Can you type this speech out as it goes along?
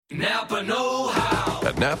Napa know-how.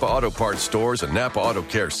 At Napa Auto Parts stores and Napa Auto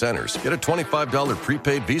Care centers, get a $25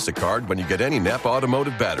 prepaid Visa card when you get any Napa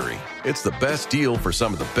Automotive battery. It's the best deal for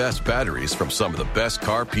some of the best batteries from some of the best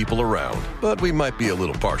car people around. But we might be a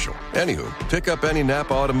little partial. Anywho, pick up any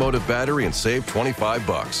Napa Automotive battery and save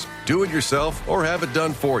 $25. Do it yourself or have it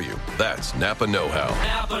done for you. That's Napa know-how.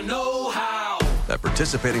 Napa know-how. At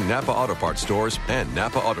participating Napa Auto Parts stores and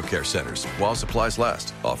Napa Auto Care centers while supplies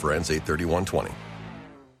last. Offer ends 8/31/20.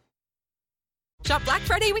 Shop Black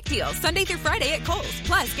Friday week deals Sunday through Friday at Kohl's.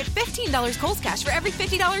 Plus, get $15 Kohl's cash for every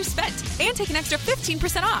 $50 spent. And take an extra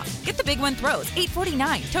 15% off. Get the big one throws,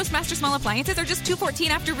 $8.49. Toastmaster small appliances are just $2.14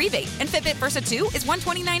 after rebate. And Fitbit Versa 2 is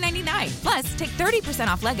 $129.99. Plus, take 30%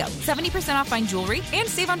 off Lego, 70% off fine jewelry, and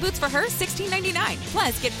save on boots for her, $16.99.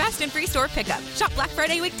 Plus, get fast and free store pickup. Shop Black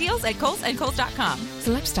Friday week deals at Kohl's and Kohl's.com.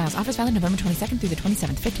 Select styles. Offers valid November 22nd through the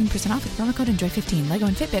 27th. 15% off with promo code ENJOY15. Lego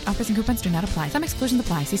and Fitbit offers and coupons do not apply. Some exclusions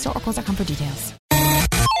apply. See store or Kohl's.com for details.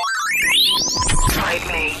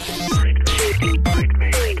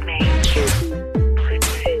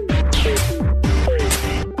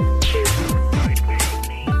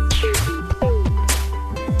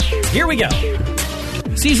 Here we go.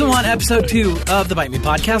 Season 1, Episode 2 of the Bite Me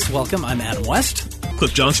Podcast. Welcome. I'm Adam West.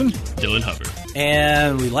 Cliff Johnson. Dylan Hubbard.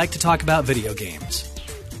 And we like to talk about video games.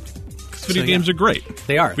 Video games are great.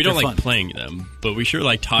 They are. We don't like fun. playing them, but we sure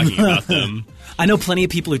like talking about them. I know plenty of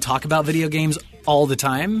people who talk about video games all the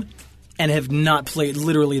time and have not played.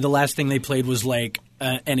 Literally, the last thing they played was like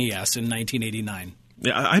NES in 1989.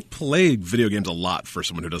 Yeah, I play video games a lot for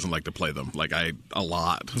someone who doesn't like to play them. A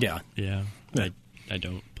lot. Yeah. Yeah. I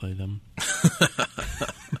don't play them.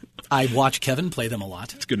 I watch Kevin play them a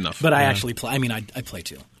lot. It's good enough. But I actually play. I mean, I play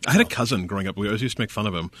too. I had a cousin growing up. We always used to make fun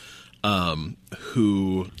of him,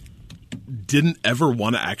 who didn't ever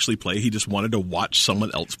want to actually play. He just wanted to watch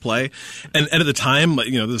someone else play. And at the time, this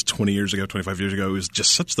is 20 years ago, 25 years ago, he was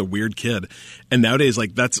just such the weird kid. And nowadays,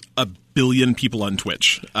 that's a billion people on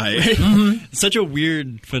Twitch. It's such a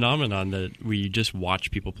weird phenomenon that we just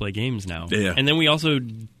watch people play games now. Yeah. And then we also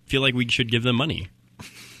feel like we should give them money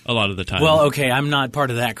a lot of the time. Well, okay, I'm not part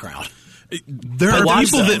of that crowd. There are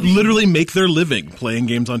people that literally make their living playing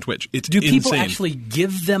games on Twitch. It's Do people insane. actually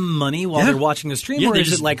give them money while they're watching the stream, or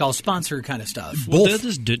is it like all sponsor kind of stuff? Well, they'll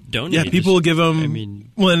just donate. Yeah, people give them. I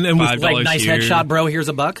mean, and $5 like nice here. headshot, bro. Here's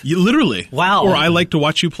a buck. Literally. Wow. Or I like to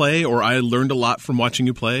watch you play, or I learned a lot from watching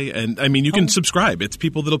you play. And I mean, you can subscribe. It's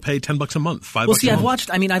people that'll pay $10 a month, $5 Well, see, a month.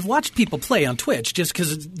 I've watched people play on Twitch just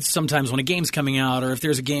because sometimes when a game's coming out, or if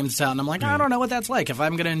there's a game that's out, and I'm like, I don't know what that's like. If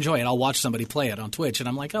I'm going to enjoy it, I'll watch somebody play it on Twitch, and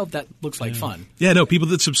I'm like, oh, that looks like fun. Yeah, no, people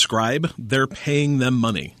that subscribe, they're paying them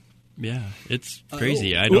money. Yeah, it's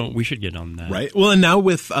crazy. We should get on that. Right. Well, and now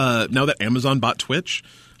with now that Amazon bought Twitch,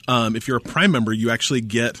 if you're a Prime member, you actually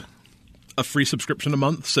get a free subscription a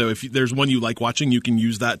month. So if there's one you like watching, you can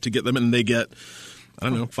use that to get them, and they get, I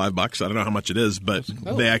don't know, $5. I don't know how much it is, but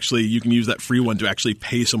you can use that free one to actually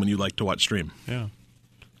pay someone you like to watch stream. Yeah.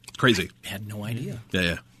 Crazy. I had no idea.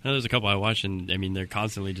 Yeah. Now, there's a couple I watch, and I mean, they're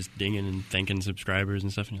constantly just dinging and thanking subscribers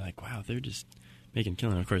and stuff, and you're like, wow, they're just making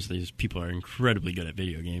killing. Of course, these people are incredibly good at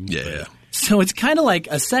video games. Yeah. So it's kind of like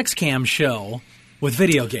a sex cam show with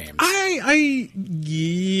video games. I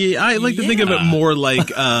like to think of it more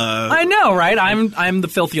like I know, right? I'm the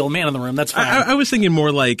filthy old man in the room. That's fine. I was thinking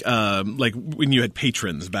more like when you had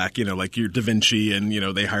patrons back, like your Da Vinci, and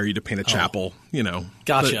they hire you to paint a chapel,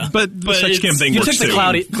 Gotcha. But the sex cam thing you works took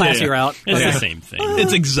the too. classy route. It's the same thing.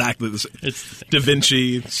 It's exactly the same. It's the same. Da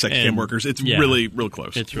Vinci, sex cam workers. It's really real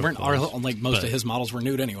close. It's real close. Most of his models were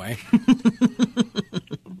nude anyway.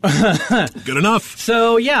 Good enough.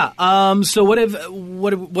 So yeah. So what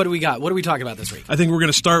do we got? What are we talking about this week? I think we're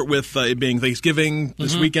going to start with it being Thanksgiving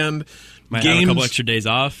this weekend. Might have a couple extra days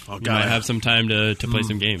off. Oh, you might have some time to play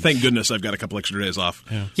some games. Thank goodness I've got a couple extra days off.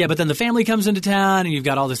 Yeah, but then the family comes into town, and you've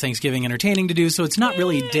got all this Thanksgiving entertaining to do, so it's not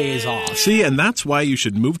really days off. See, and that's why you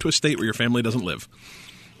should move to a state where your family doesn't live.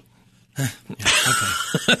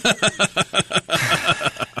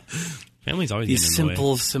 Family's always these getting in the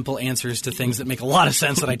way. simple answers to things that make a lot of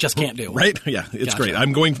sense that I just can't do. Right? Yeah, it's great.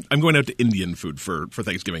 I'm going out to Indian food for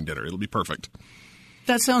Thanksgiving dinner. It'll be perfect.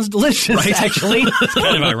 That sounds delicious, actually. It's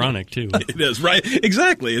kind of ironic, too. It is, right?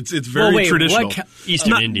 Exactly. It's very traditional.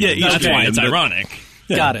 Eastern Indian. Yeah, That's why it's ironic.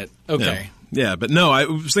 Yeah. Got it. Okay. Yeah, but no, I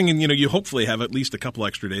was thinking, you hopefully have at least a couple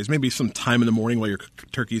extra days, maybe some time in the morning while your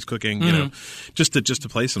turkey's cooking, just to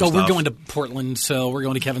play some stuff. We're going to Portland, so we're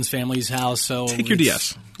going to Kevin's family's house. So take your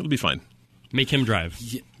DS. It'll be fine. Make him drive.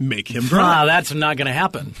 Make him drive. That's not going to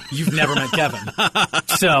happen. You've never met Kevin.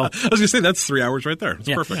 So I was going to say, that's 3 hours right there. It's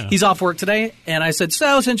perfect. He's off work today, and I said,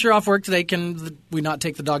 so since you're off work today, can we not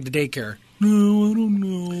take the dog to daycare? No, I don't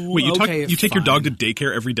know. Wait, you take your dog to fine.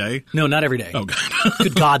 daycare every day? No, not every day. Oh, God.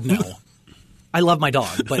 Good God, no. I love my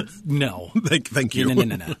dog, but no. Thank you.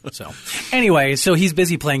 No. So, anyway, so he's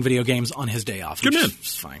busy playing video games on his day off. Good which man.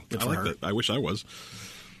 is fine. Good I for like her. that. I wish I was.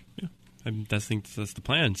 That's the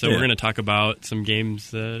plan. So Yeah. we're going to talk about some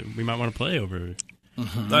games that we might want to play over.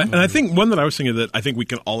 And I think one that I was thinking that I think we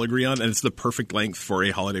can all agree on, and it's the perfect length for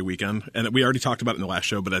a holiday weekend, and we already talked about it in the last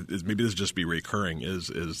show, but maybe this will just be recurring, is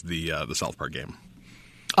the South Park game.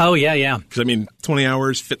 Oh, yeah. Because, I mean, 20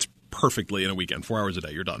 hours fits perfectly in a weekend. 4 hours a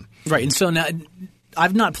day, you're done. Right, and so now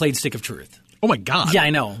I've not played Stick of Truth. Oh, my God. Yeah,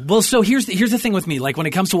 I know. Well, so here's the thing with me. Like, when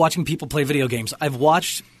it comes to watching people play video games, I've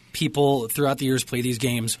watched people throughout the years play these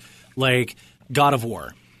games like God of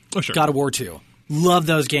War. Oh, sure. God of War 2. Love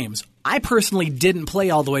those games. I personally didn't play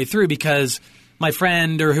all the way through because my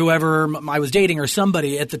friend or whoever I was dating or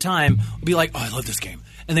somebody at the time would be like, oh, I love this game.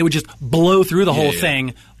 And they would just blow through the whole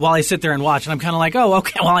thing while I sit there and watch. And I'm kind of like, oh,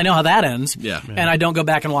 okay, well, I know how that ends. Yeah. And I don't go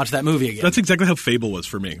back and watch that movie again. That's exactly how Fable was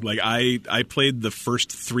for me. Like, I played the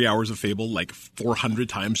first 3 hours of Fable like 400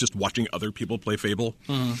 times just watching other people play Fable.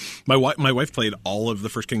 My wife played all of the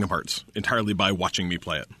first Kingdom Hearts entirely by watching me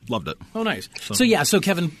play it. Loved it. Oh, nice. So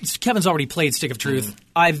Kevin's already played Stick of Truth.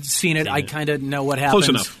 I've seen it. I kind of know what happens. Close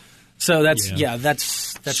enough. So that's that's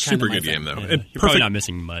super kind of good game though. Yeah. And You're probably not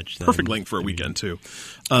missing much. Then. Perfect length for a weekend too.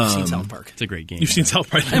 I've seen South Park. It's a great game. You've seen South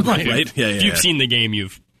Park, right? Yeah. If you've seen the game,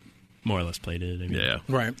 you've more or less played it. I mean, Yeah.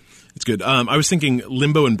 Right. It's good. I was thinking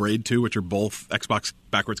Limbo and Braid 2, which are both Xbox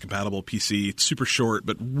backwards compatible, PC. It's super short,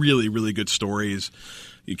 but really, really good stories.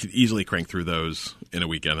 You could easily crank through those in a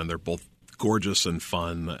weekend, and they're both gorgeous and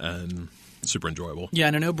fun and super enjoyable. Yeah,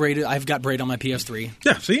 and I know Braid. I've got Braid on my PS3,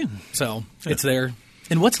 Yeah, see? so it's there.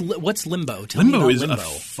 And what's Limbo? Tell me Limbo about is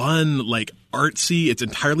a fun, like, artsy, it's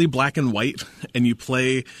entirely black and white, and you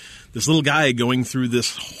play this little guy going through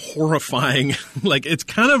this horrifying, like, it's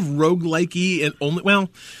kind of roguelike-y and only, well...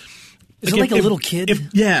 Is it like a little kid?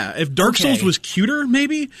 If Dark Okay. Souls was cuter,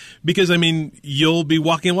 maybe, because I mean, you'll be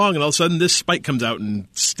walking along and all of a sudden this spike comes out and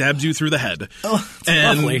stabs you through the head. Oh, that's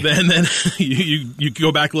and lovely. then you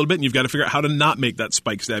go back a little bit and you've got to figure out how to not make that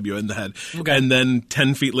spike stab you in the head. Okay. And then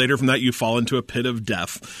 10 feet later from that, you fall into a pit of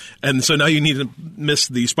death. And so now you need to miss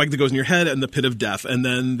the spike that goes in your head and the pit of death. And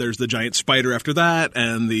then there's the giant spider after that,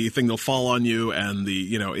 and the thing that'll fall on you, and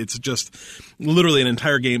it's just literally an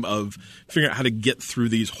entire game of figuring out how to get through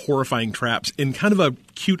these horrifying traps in kind of a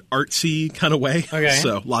cute, artsy kind of way. Okay.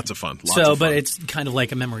 So lots of fun. But it's kind of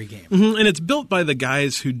like a memory game. Mhm, and it's built by the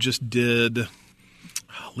guys who just did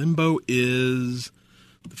Limbo is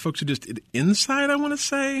the folks who just did Inside, I want to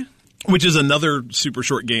say, which is another super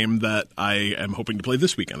short game that I am hoping to play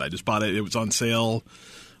this weekend. I just bought it. It was on sale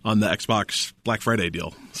on the Xbox Black Friday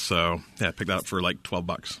deal. So, yeah, picked that up for like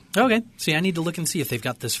 $12. Okay. See, I need to look and see if they've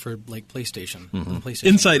got this for like PlayStation. On the PlayStation.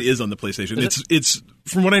 Inside is on the PlayStation. Is It's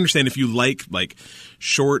from what I understand, if you like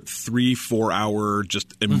short 3-4 hour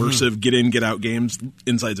just immersive get in get out games,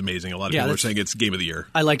 Inside's amazing. A lot of people are saying it's game of the year.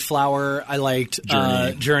 I liked Flower. I liked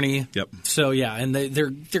Journey. Yep. So yeah, and they're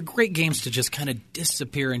great games to just kind of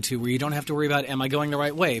disappear into, where you don't have to worry about, am I going the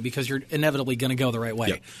right way, because you're inevitably going to go the right way,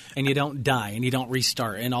 Yep. and you don't die and you don't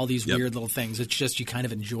restart and all these Yep. weird little things. It's just you kind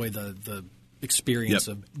of enjoy the experience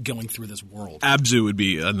Yep. of going through this world. Abzu would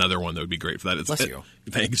be another one that would be great for that. Bless you.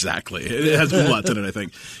 Exactly. It has lots in it, I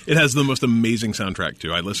think. It has the most amazing soundtrack,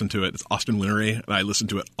 too. I listen to it. It's Austin Winery, and I listen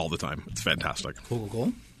to it all the time. It's fantastic.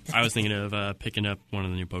 Cool. I was thinking of picking up one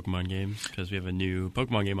of the new Pokemon games because we have a new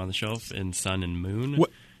Pokemon game on the shelf in Sun and Moon.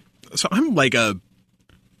 What? So I'm like a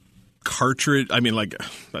cartridge. I mean, like...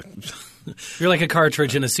 You're like a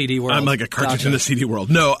cartridge in a CD world. I'm like a cartridge in a CD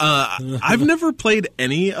world. No, I've never played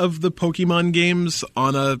any of the Pokemon games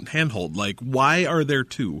on a handhold. Like, why are there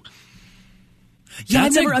two? Yeah,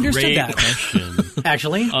 That's I've never a understood great that. question.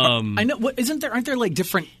 Actually, I know. What isn't there? Aren't there like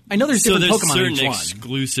different? I know there's So different there's Pokemon certain in each one.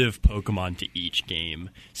 exclusive Pokemon to each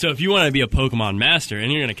game. So if you want to be a Pokemon master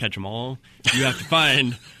and you're going to catch them all, you have to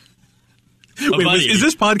find a Wait, buddy. is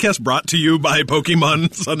this podcast brought to you by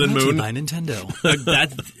Pokemon Sun and Brought to you Moon? by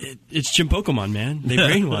Nintendo. It's Gym Pokemon, man. They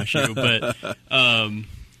brainwash you. But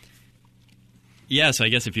yeah, so I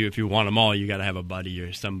guess if you want them all, you got to have a buddy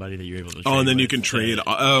or somebody that you're able to trade Oh, and then you with. can trade.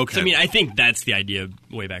 Oh, okay. So, I mean, I think that's the idea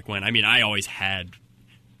way back when. I mean, I always had,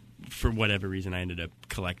 for whatever reason, I ended up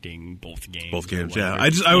collecting both games. Both or games, yeah.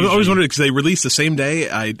 whatever. I always Usually wondered because they release the same day.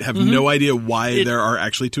 I have no idea why there are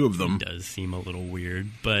actually two of them. It does seem a little weird,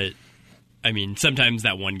 but I mean, sometimes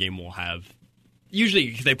that one game will have. Usually,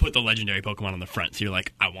 because they put the legendary Pokemon on the front, so you're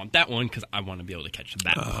like, I want that one because I want to be able to catch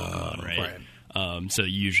that Pokemon, right? So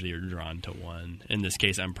usually you're drawn to one. In this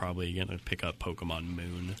case, I'm probably going to pick up Pokemon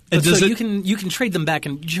Moon. And so you can trade them back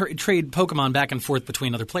and trade Pokemon back and forth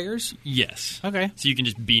between other players? Yes. Okay. So you can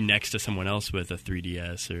just be next to someone else with a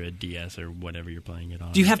 3DS or a DS or whatever you're playing it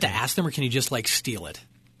on. Do you have to ask them, or can you just, like, steal it?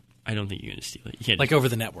 I don't think you're going to steal it. You can't Like just over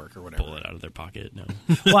the network or whatever? pull it out of their pocket, no.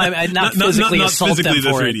 Well, I not physically not assault physically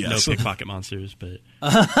them for the it. 3DS. No pickpocket monsters, but...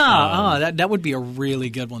 That would be a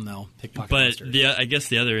really good one, though. Pickpocket But monsters. I guess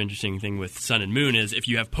the other interesting thing with Sun and Moon is if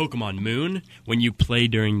you have Pokemon Moon, when you play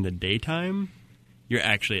during the daytime, you're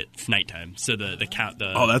actually it's nighttime. So the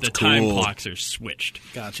that's time cool. clocks are switched.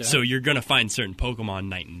 Gotcha. So you're going to find certain Pokemon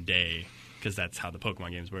night and day because that's how the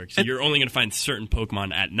Pokemon games work. So you're only going to find certain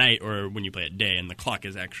Pokemon at night or when you play at day, and the clock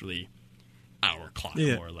is actually our clock,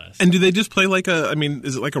 more or less. And do they just play like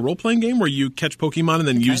is it like a role-playing game where you catch Pokemon and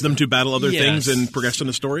then use them to battle other things and progress in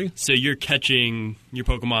the story? So you're catching your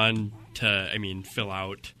Pokemon to, fill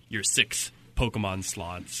out your 6 Pokemon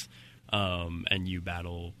slots, and you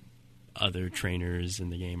battle other trainers in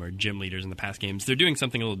the game or gym leaders in the past games. They're doing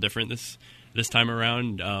something a little different this time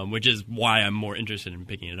around, which is why I'm more interested in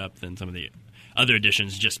picking it up than some of the other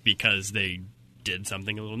editions, just because they did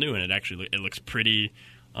something a little new, and it looks pretty.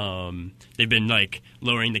 They've been like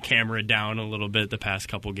lowering the camera down a little bit the past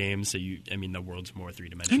couple games, so the world's more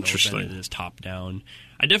 3-dimensional than it is top down.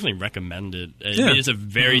 I definitely recommend it. It's a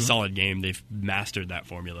very solid game. They've mastered that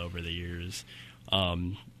formula over the years.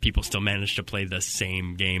 People still manage to play the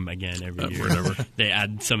same game again every year. They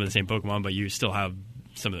add some of the same Pokemon, but you still have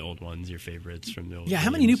some of the old ones, your favorites from the old. Yeah, how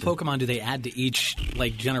many new Pokemon do they add to each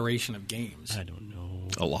generation of games? I don't know.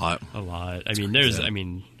 A lot. I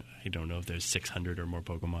don't know if there's 600 or more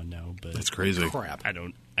Pokemon now, but That's crazy. Crap. I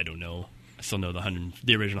don't know. I still know the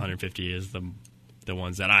original 150 is the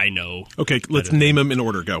ones that I know. Okay, let's name them in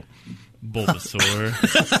order. Go. Bulbasaur.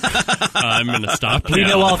 I'm going to stop. We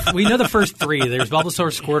know the first 3. There's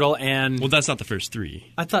Bulbasaur, Squirtle, and Well, that's not the first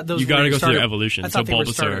 3. I thought those. You got to go started, through their evolution. I So thought they were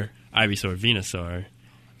Bulbasaur, started. Ivysaur, Venusaur.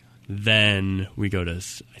 Then we go to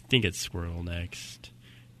I think it's Squirtle next.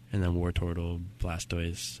 And then Wartortle,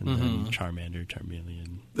 Blastoise, and then Charmander,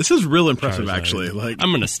 Charmeleon. This is real impressive, Charizard. actually. I'm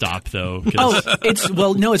going to stop, though. 'Cause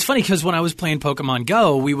It's funny because when I was playing Pokemon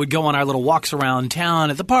Go, we would go on our little walks around town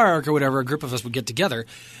at the park or whatever. A group of us would get together,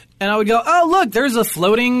 and I would go, "Oh, look, there's a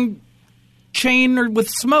floating chain with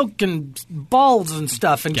smoke and balls and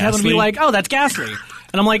stuff," and Kevin would be Ghastly? like, "Oh, that's Ghastly,"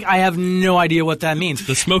 and I'm like, "I have no idea what that means."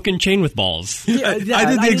 the smoking chain with balls. Yeah, I did the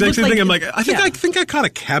it exact looked same thing. I'm like, yeah. I think I caught a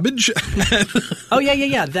cabbage. Oh,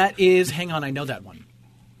 yeah. That is, hang on, I know that one.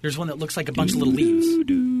 There's one that looks like a bunch of little leaves.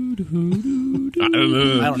 I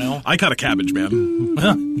don't know. I caught a cabbage, man.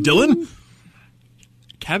 Dylan?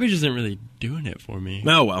 Cabbage isn't really doing it for me.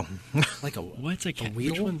 Oh, well. Like a What's a cabbage?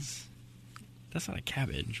 Weedle? Which one's... That's not a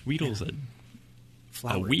cabbage. Weedle's a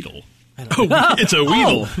flower. Weedle. It's a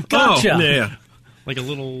Weedle. Gotcha. Oh, yeah. Like a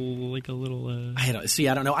little.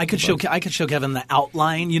 I don't know. I could show Kevin the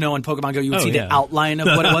outline. In Pokemon Go, you would see yeah. the outline of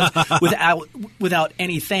what it was without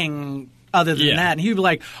anything other than that. And he'd be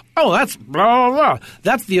like, "Oh, that's blah, blah, blah.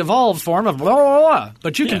 That's the evolved form of blah, blah, blah.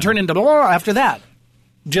 But you can turn into blah, blah after that."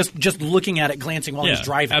 Just looking at it, glancing while he's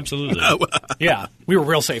driving. Absolutely. Yeah, we were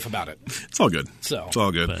real safe about it. It's all good. So- it's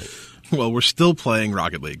all good. But- Well, we're still playing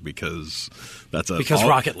Rocket League because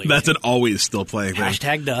Rocket League. That's an always still playing thing.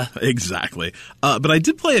 Hashtag duh. Exactly. But I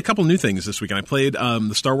did play a couple new things this weekend. I played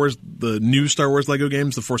the new Star Wars Lego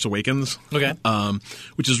games, The Force Awakens. Okay.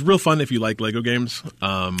 Which is real fun if you like Lego games.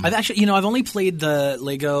 I've actually, I've only played the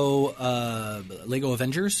Lego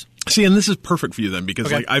Avengers. See, and this is perfect for you then because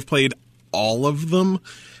Okay. I've played all of them.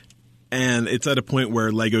 And it's at a point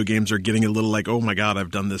where Lego games are getting a little like, oh my God,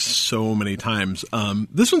 I've done this so many times.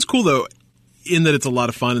 This one's cool though, in that it's a lot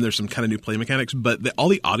of fun and there's some kind of new play mechanics, but all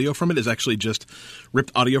the audio from it is actually just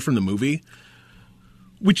ripped audio from the movie,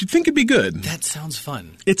 which you'd think would be good. That sounds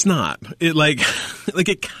fun. It's not. It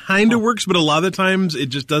it kind of works, but a lot of the times it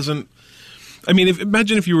just doesn't. I mean,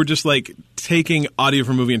 imagine if you were just like taking audio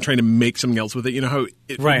from a movie and trying to make something else with it. You know how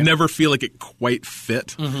it would never feel like it quite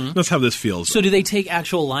fit? That's how this feels. So do they take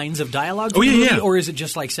actual lines of dialogue from Oh, the yeah, movie, yeah. or is it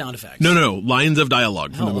just like sound effects? No, lines of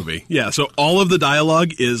dialogue from the movie. Yeah, so all of the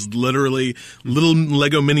dialogue is literally little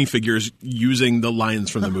Lego minifigures using the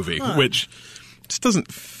lines from the movie, which just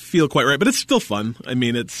doesn't feel quite right, but it's still fun. I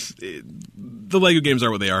mean, the Lego games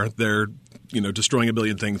are what they are. They're, destroying a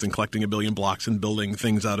billion things and collecting a billion blocks and building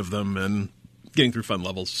things out of them and getting through fun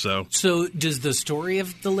levels. So does the story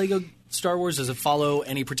of the Lego Star Wars, does it follow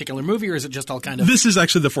any particular movie, or is it just all kind of... This is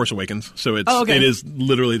actually The Force Awakens, so it is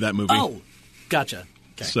literally that movie. Oh, gotcha.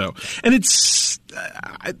 Okay. So, and it's,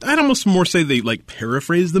 I'd almost more say they like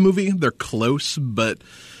paraphrase the movie. They're close, but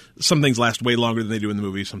some things last way longer than they do in the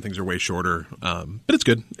movie. Some things are way shorter, but it's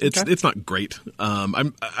good. It's not great.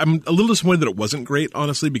 I'm a little disappointed that it wasn't great,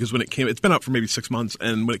 honestly, because when it came, it's been out for maybe 6 months,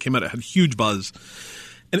 and when it came out, it had huge buzz,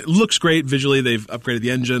 and it looks great visually. They've upgraded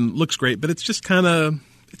the engine, looks great, but it's just kind of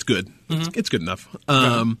it's good. It's good enough.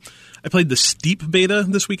 I played the Steep beta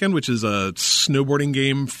this weekend, which is a snowboarding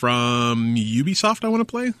game from Ubisoft. I want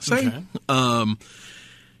to say. Okay.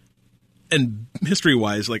 And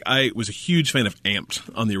history-wise, like I was a huge fan of Amped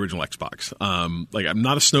on the original Xbox. Like I'm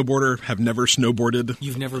not a snowboarder, have never snowboarded.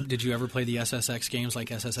 Did you ever play the SSX games like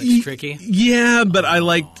SSX Tricky? Yeah, but I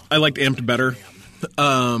liked Amped better.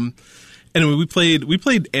 And we played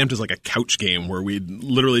Amped as like a couch game where we'd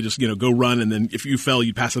literally just go run, and then if you fell,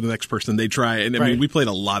 you'd pass it to the next person. They'd try, and I mean we played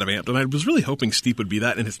a lot of Amped, and I was really hoping Steep would be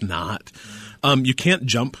that, and it's not. You can't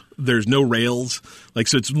jump. There's no rails. Like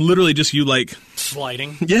so, it's literally just you like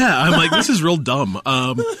sliding. Yeah, I'm like this is real dumb.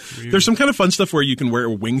 There's some kind of fun stuff where you can wear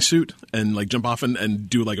a wingsuit and like jump off and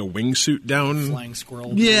do like a wingsuit down. Flying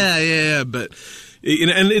squirrel. Yeah, but.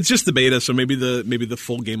 And it's just the beta, so maybe the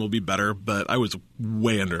full game will be better. But I was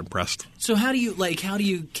way underimpressed. So how do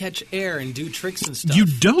you catch air and do tricks and stuff? You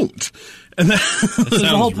don't, and that's the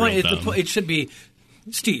whole point. It should be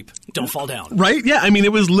steep. Don't fall down. Right? Yeah. I mean,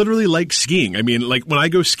 it was literally like skiing. I mean, like when I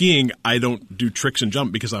go skiing, I don't do tricks and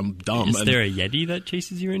jump because I'm dumb. Is there a Yeti that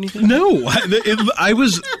chases you or anything? No. I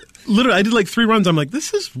was literally. I did like 3 runs. I'm like,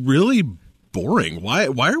 this is really boring. Why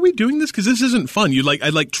are we doing this? Because this isn't fun.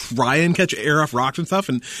 I'd try and catch air off rocks and stuff,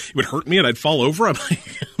 and it would hurt me, and I'd fall over. I'm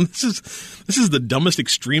like, this is the dumbest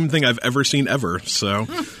extreme thing I've ever seen ever. So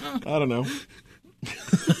I don't know.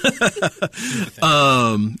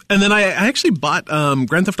 And then I actually bought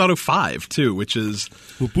Grand Theft Auto 5 too, which is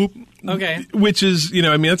okay. Which is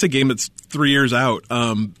I mean that's a game that's 3 years out.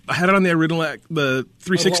 I had it on the original the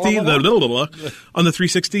 360 on the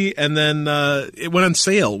 360, and then it went on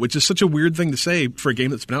sale, which is such a weird thing to say for a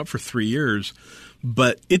game that's been out for 3 years,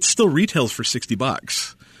 but it still retails for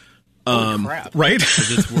 $60. Crap. Right?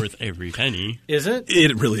 Because it's worth every penny. Is it?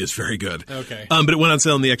 It really is very good. Okay. But it went on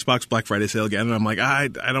sale in the Xbox Black Friday sale again, and I'm like,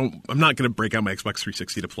 I'm not going to break out my Xbox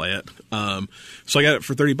 360 to play it. So I got it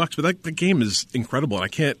for $30, but that game is incredible,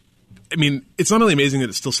 and I mean, it's not only amazing that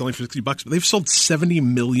it's still selling for $60, but they've sold 70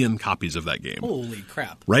 million copies of that game. Holy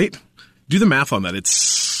crap. Right? Do the math on that.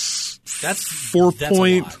 That's 4 that's a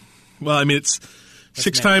lot. Well, I mean, it's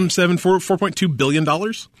 6 times 7, $4.2 billion.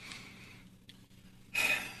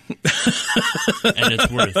 And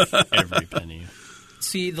it's worth every penny.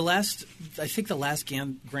 See, I think the last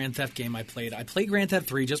Grand Theft game I played Grand Theft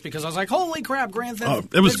 3 just because I was like, holy crap, Grand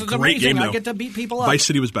Theft. It was this a is great amazing. game, though. I get to beat people up. Vice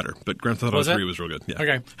City was better, but Grand Theft Auto 3 was real good. Yeah.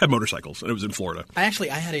 Okay. Had motorcycles, and it was in Florida. I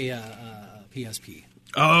had a PSP.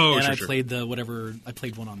 Oh, and sure, I sure. played I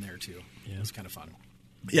played one on there, too. Yeah. It was kind of fun.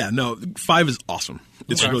 Yeah, no, 5 is awesome.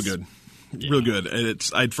 It's real good. Yeah. Real good.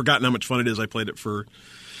 And I'd forgotten how much fun it is. I played it for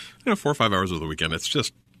 4 or 5 hours over the weekend. It's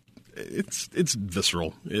just it's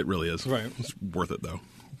visceral. It really is. Right. It's worth it though.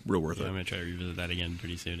 Real worth it. I'm gonna try to revisit that again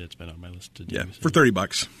pretty soon. It's been on my list to do. Yeah, so. for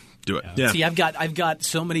 $30. Do it. Yeah. See, I've got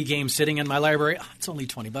so many games sitting in my library. Oh, it's only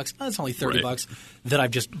 $20. Oh, it's only $30 that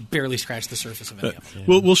I've just barely scratched the surface of any of. Yeah.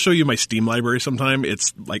 We'll show you my Steam library sometime.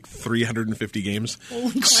 It's like 350 games.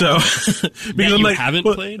 Holy crap. So that you haven't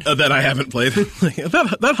played? That I haven't played.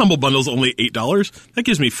 that Humble Bundle's only $8. That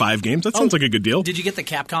gives me 5 games. That sounds like a good deal. Did you get the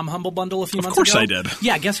Capcom Humble Bundle a few months ago? Of course I did.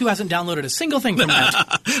 Yeah, guess who hasn't downloaded a single thing from that?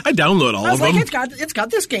 I download all I was of like, them. it's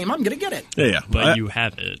got this game. I'm going to get it. Yeah. But you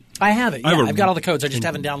have it. I have it. Yeah, have I've got all the codes. I just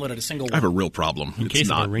haven't downloaded a single one. I have a real problem. In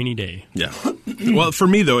case of a rainy day. Yeah. Well, for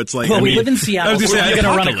me though, it's like we live in Seattle, so we're going to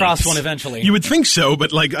run across one eventually. You would think so,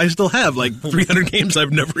 but like I still have like 300 games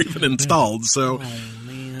I've never even installed. So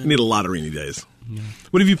I need a lot of rainy days. Yeah.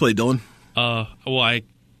 What have you played, Dylan? Well, I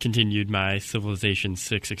continued my Civilization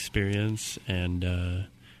 6 experience, and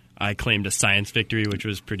I claimed a science victory, which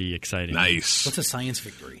was pretty exciting. Nice. What's a science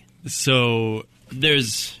victory? So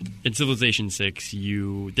in Civilization 6,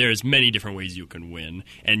 there's many different ways you can win,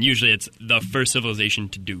 and usually it's the first civilization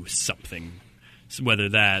to do something, so whether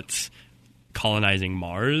that's colonizing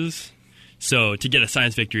Mars. So to get a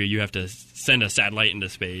science victory, you have to send a satellite into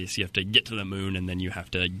space, you have to get to the moon, and then you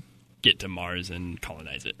have to get to Mars and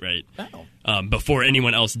colonize it, right? Oh. Before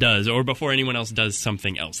anyone else does, or before anyone else does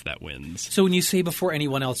something else that wins. So when you say before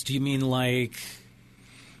anyone else, do you mean like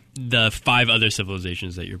the 5 other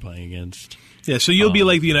civilizations that you're playing against? Yeah, so you'll be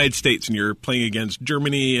like the United States, and you're playing against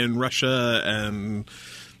Germany and Russia and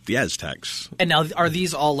the Aztecs. And now, are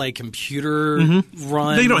these all like computer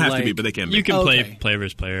run? They don't have to be, but they can be. You can play player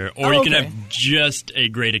versus player, or you can okay. have just a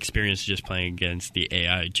great experience just playing against the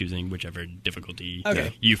AI, choosing whichever difficulty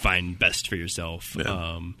Okay. you find best for yourself.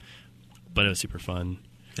 Yeah. But it was super fun.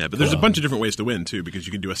 Yeah, but there's a bunch of different ways to win, too, because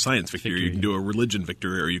you can do a science victory, you can do a religion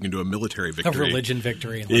victory, or you can do a military victory. A religion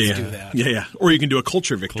victory. Let's do that. Yeah. Or you can do a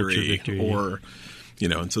culture victory. Or,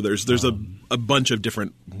 and so there's a bunch of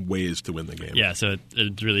different ways to win the game. Yeah, so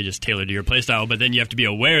it's really just tailored to your playstyle, but then you have to be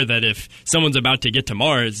aware that if someone's about to get to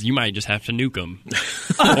Mars, you might just have to nuke them.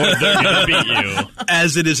 Or they're going to beat you.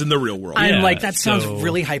 As it is in the real world. I'm like, that sounds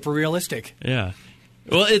really hyper-realistic. Yeah.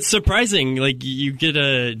 Well, it's surprising. Like, you get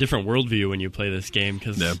a different worldview when you play this game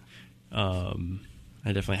because I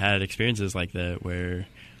definitely had experiences like that where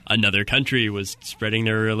another country was spreading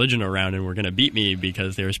their religion around and were going to beat me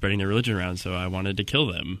because they were spreading their religion around, so I wanted to kill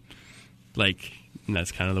them. Like, and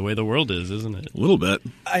that's kind of the way the world is, isn't it? A little bit.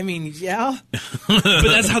 I mean, yeah. But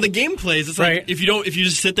that's how the game plays. It's like, if you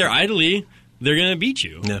just sit there idly, they're going to beat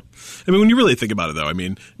you. Yeah. I mean, when you really think about it, though, I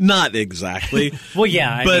mean, not exactly. Well,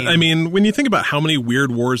 yeah. I mean, when you think about how many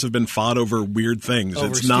weird wars have been fought over weird things, over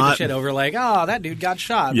it's stupid not. shit, over like, oh, that dude got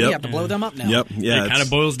shot. Yep. We have to blow them up now. Yep. Yeah. It kind of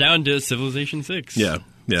boils down to Civilization 6. Yeah.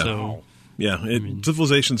 Yeah. So,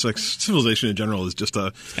 Civilization 6, Civilization in general is just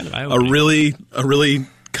a kind of really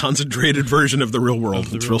concentrated version of the real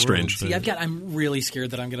world. It's real strange. See, I'm really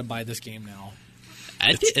scared that I'm going to buy this game now.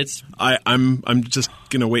 I'm just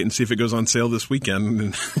gonna wait and see if it goes on sale this weekend.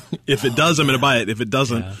 And if it does, I'm gonna buy it. If it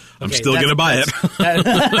doesn't, I'm still gonna buy it.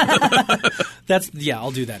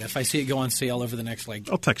 I'll do that. If I see it go on sale over the next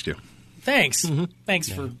I'll text you. Thanks. Thanks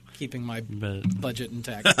for keeping my budget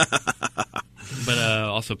intact. But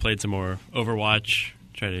also played some more Overwatch.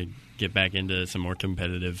 Try to get back into some more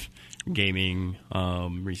competitive gaming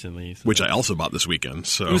recently. So. Which I also bought this weekend.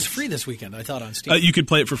 So it was free this weekend, I thought, on Steam. You could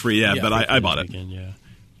play it for free, but I bought it. Weekend, yeah.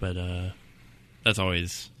 But that's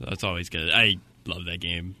always good. I love that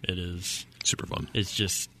game. It is super fun. It's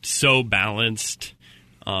just so balanced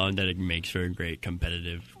that it makes for a great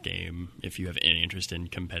competitive game if you have any interest in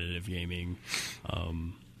competitive gaming.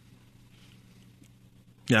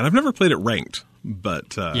 Yeah, and I've never played it ranked,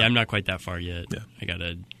 but I'm not quite that far yet. Yeah. I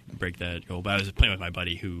gotta break that goal. But I was playing with my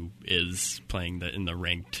buddy who is playing in the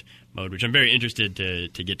ranked mode, which I'm very interested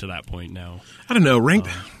to get to that point now. I don't know.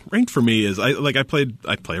 Ranked for me is I play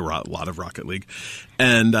a lot of Rocket League,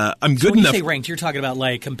 and I'm good enough. When you say ranked, you're talking about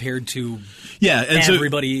like compared to and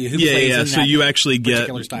everybody who plays in so that you actually get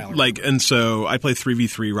particular style. and so I play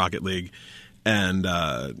 3v3 Rocket League, and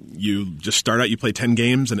you just start out. You play 10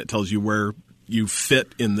 games, and it tells you where you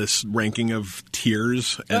fit in this ranking of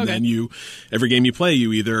tiers, and then every game you play,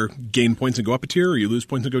 you either gain points and go up a tier, or you lose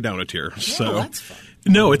points and go down a tier. So that's fun.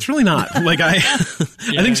 No, it's really not. I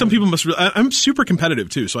think some people must. I'm super competitive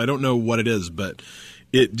too, so I don't know what it is, but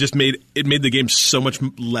it just made the game so much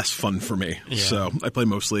less fun for me. Yeah. So I play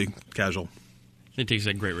mostly casual. It takes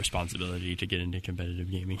a great responsibility to get into competitive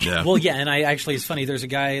gaming. Yeah. Well, yeah, and it's funny. There's a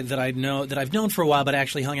guy that I've known for a while, but I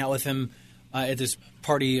actually hung out with him at this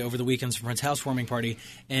party over the weekend, some friend's housewarming party,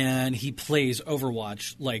 and he plays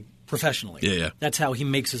Overwatch professionally. Yeah. That's how he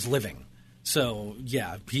makes his living. So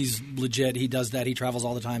yeah, he's legit. He does that. He travels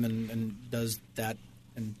all the time and does that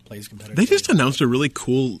and plays competitive. They just announced a really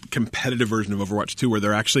cool competitive version of Overwatch 2 where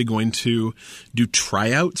they're actually going to do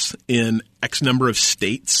tryouts in X number of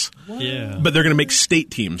states. Yeah. But they're going to make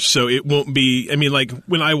state teams. So it won't be,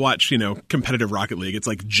 when I watch, competitive Rocket League, it's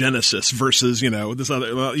like Genesis versus, this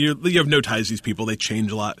other, you have no ties to these people. They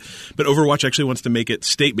change a lot. But Overwatch actually wants to make it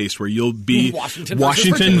state-based where you'll be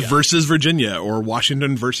Washington versus Virginia or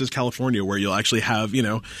Washington versus California where you'll actually have,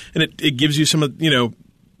 and it gives you some,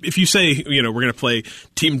 if you say, we're going to play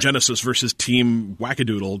Team Genesis versus Team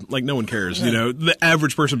Wackadoodle, no one cares, the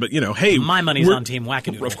average person, but, hey. My money's on Team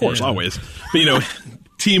Wackadoodle. Of course, always. But,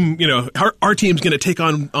 team, our team's going to take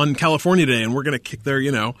on California today and we're going to kick their,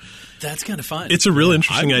 That's kind of fun. It's a real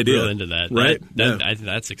interesting idea. I'm real into that. Right?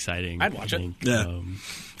 That's exciting. I'd watch it. Yeah.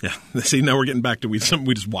 Yeah. See, now we're getting back to we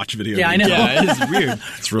just watch video games. Yeah, I know. Yeah, it's weird.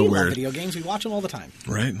 It's real we weird. love video games. We watch them all the time.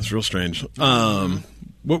 Right? It's real strange.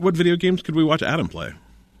 What video games could we watch Adam play?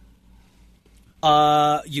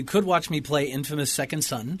 You could watch me play Infamous Second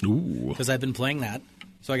Son because I've been playing that.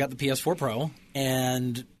 So I got the PS4 Pro,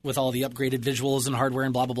 and with all the upgraded visuals and hardware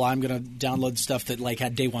and blah, blah, blah, I'm going to download stuff that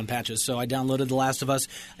had day one patches. So I downloaded The Last of Us.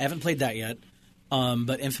 I haven't played that yet.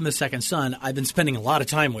 But Infamous Second Son, I've been spending a lot of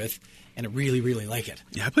time with, and I really, really like it.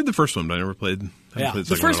 Yeah, I played the first one, but I never played.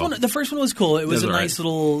 The first one was cool. It was a nice right.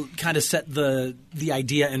 little kind of set the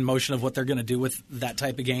idea in motion of what they're going to do with that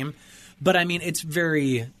type of game. But it's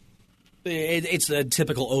very. It's a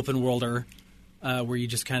typical open worlder where you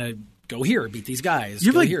just kind of go here, beat these guys.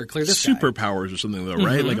 You have here, clear this guy. superpowers or something though,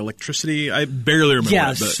 right? Like electricity. I barely remember.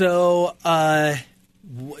 Yeah. It, but. So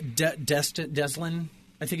Deslin,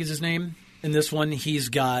 I think is his name. In this one, he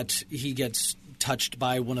gets touched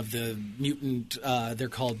by one of the mutant. They're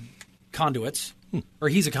called conduits, or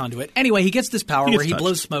he's a conduit. Anyway, he gets this power where he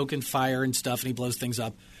blows smoke and fire and stuff, and he blows things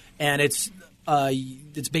up. And it's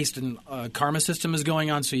based in a karma system is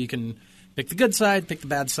going on, so you can pick the good side, pick the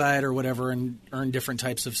bad side, or whatever, and earn different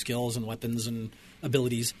types of skills and weapons and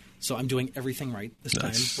abilities. So I'm doing everything right this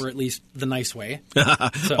time, or at least the nice way.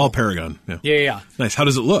 So, all Paragon. Yeah. Nice. How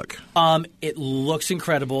does it look? It looks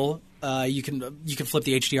incredible. You can flip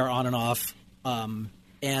the HDR on and off,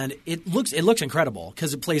 and it looks incredible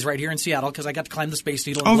because it plays right here in Seattle. Because I got to climb the Space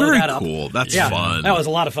Needle and blow that up. Oh, very cool. That's yeah, fun. That was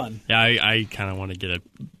a lot of fun. Yeah, I kind of want to get a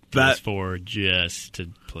PS4 just to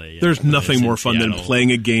play. There's nothing more fun Seattle. than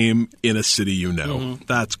playing a game in a city you know.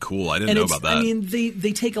 That's cool. I didn't know about that. I mean,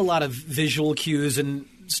 they take a lot of visual cues and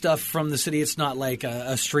stuff from the city. It's not like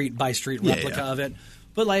a street-by-street replica of it.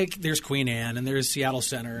 But, like, there's Queen Anne, and there's Seattle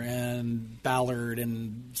Center, and Ballard,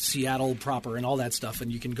 and Seattle proper, and all that stuff.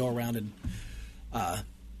 And you can go around and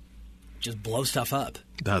just blow stuff up.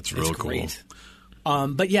 That's real cool. Great.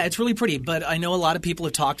 But, yeah, it's really pretty. But I know a lot of people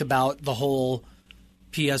have talked about the whole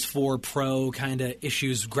PS4 Pro kind of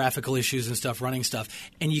issues, graphical issues and stuff, running stuff.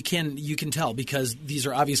 And you can tell because these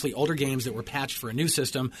are obviously older games that were patched for a new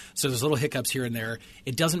system, so there's little hiccups here and there.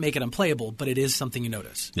 It doesn't make it unplayable, but it is something you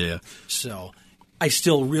notice. Yeah. So I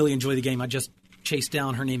still really enjoy the game. I just chased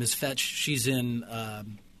down, her name is Fetch. She's in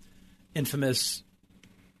infamous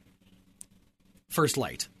First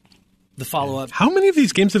Light. The follow-up. How many of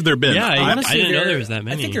these games have there been? Yeah, Honestly, I didn't know there was that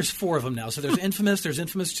many. I think there's 4 of them now. So there's Infamous, there's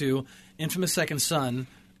Infamous 2, Infamous Second Son,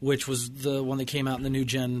 which was the one that came out in the new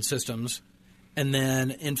gen systems, and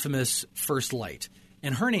then Infamous First Light.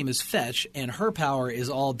 And her name is Fetch, and her power is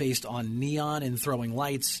all based on neon and throwing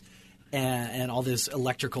lights and all this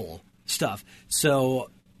electrical stuff.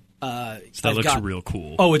 So that looks real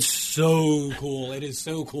cool. Oh, it's so cool. It is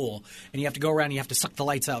so cool. And you have to go around and you have to suck the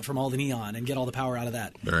lights out from all the neon and get all the power out of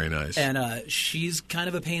that. Very nice. And she's kind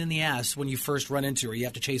of a pain in the ass when you first run into her. You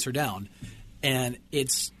have to chase her down. And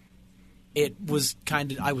it was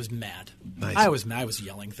kind of – I was mad. Nice. I was mad. I was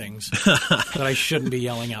yelling things that I shouldn't be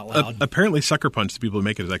yelling out loud. Apparently Sucker Punch, the people who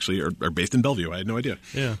make it, are based in Bellevue. I had no idea.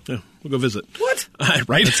 Yeah. We'll go visit. What?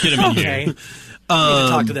 Right? Let's get them in Okay. here. I need to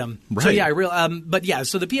talk to them. Right. So yeah, but yeah,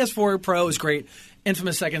 so the PS4 Pro is great.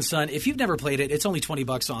 Infamous Second Son. If you've never played it, it's only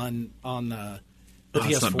 $20 on the That's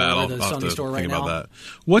PS4 not bad. or the I'll have Sony to store right think now. about that.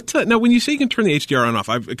 What now? When you say you can turn the HDR on and off,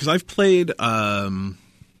 because I've played Forza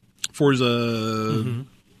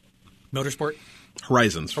Motorsport.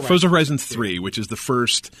 Horizons, Forza Horizons 3, which is the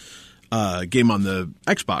first game on the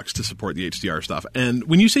Xbox to support the HDR stuff. And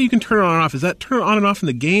when you say you can turn it on and off, is that turn it on and off in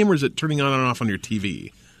the game, or is it turning on and off on your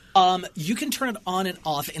TV? You can turn it on and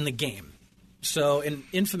off in the game. So in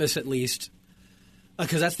Infamous, at least,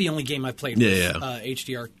 because that's the only game I've played with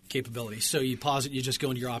HDR capability. So you pause it, you just go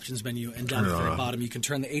into your options menu, and down at the very bottom, you can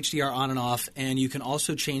turn the HDR on and off, and you can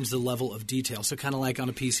also change the level of detail. So kind of like on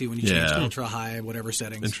a PC when you change to ultra high, whatever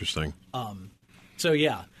settings. Interesting. So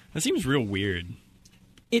yeah. That seems real weird.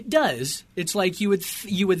 It does. It's like you would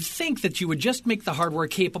think that you would just make the hardware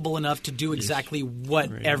capable enough to do exactly what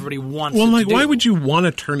everybody wants. Well, it like, to do. why would you want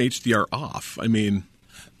to turn HDR off? I mean,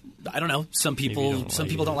 I don't know. Some people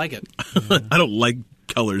don't like it. I don't like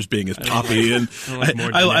colors being as poppy, and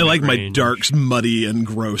I like my range. darks muddy and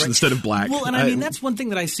gross instead of black. Well, and I mean that's one thing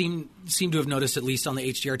that I seem to have noticed, at least on the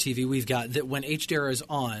HDR TV we've got, that when HDR is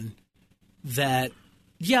on, that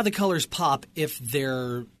the colors pop if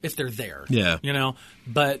they're there. Yeah. You know,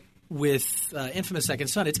 but with Infamous Second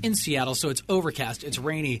Son, it's in Seattle, so it's overcast, it's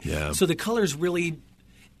rainy. Yeah. So the colors really,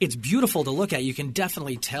 it's beautiful to look at. You can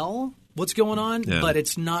definitely tell what's going on, but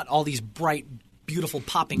it's not all these bright, beautiful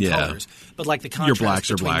popping colors. But like the contrast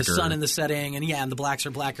blacks are between the blacker. sun and the setting, and the blacks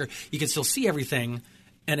are blacker. You can still see everything,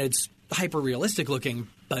 and it's hyper realistic looking,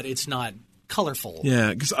 but it's not colorful.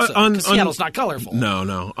 Yeah, because Seattle's not colorful.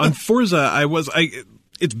 No. On Forza,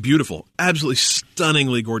 it's beautiful, absolutely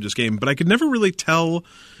stunningly gorgeous game, but I could never really tell.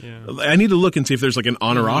 Yeah. I need to look and see if there's like an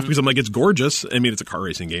on or off, because I'm like, it's gorgeous. I mean, it's a car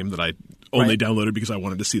racing game that I only downloaded because I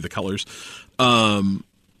wanted to see the colors.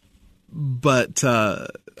 But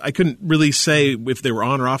I couldn't really say if they were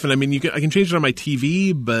on or off. And I mean, I can change it on my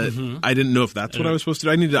TV, but I didn't know if that's what I was supposed to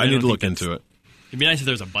do. I need to look into it. It'd be nice if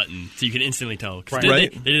there was a button so you could instantly tell.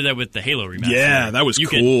 Right. They did that with the Halo remaster. Yeah, that was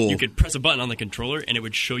cool. You could press a button on the controller and it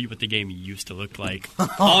would show you what the game used to look like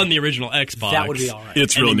on the original Xbox. That would be all right.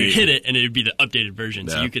 It's and real then neat. you hit it and it would be the updated version,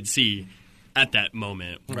 so Yeah. you could see at that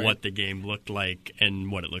moment what the game looked like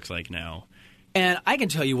and what it looks like now. And I can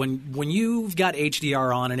tell you when you've got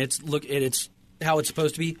HDR on and it's how it's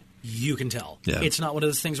supposed to be, you can tell. Yeah. It's not one of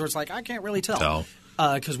those things where it's like, I can't really tell.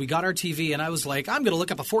 Because we got our TV and I was like, I'm going to look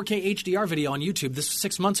up a 4K HDR video on YouTube. This was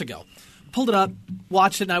 6 months ago. pulled it up,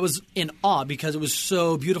 watched it, and I was in awe because it was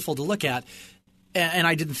so beautiful to look at. And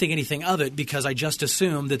I didn't think anything of it because I just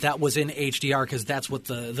assumed that was in HDR because that's what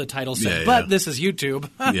the title said. Yeah, but yeah. this is YouTube.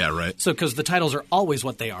 Yeah, right. So because the titles are always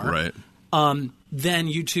what they are. Right. Then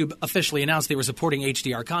YouTube officially announced they were supporting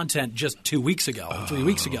HDR content just 2 weeks ago, 3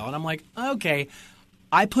 weeks ago. And I'm like, okay.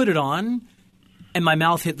 I put it on, and my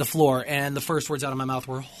mouth hit the floor, and the first words out of my mouth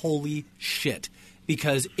were, holy shit,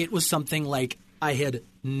 because it was something like I had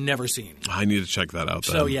never seen. I need to check that out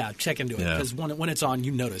then. So, yeah, check into it, Yeah. because when it's on,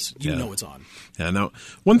 you notice. You know it's on. Yeah, now,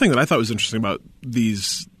 one thing that I thought was interesting about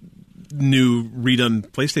these new redone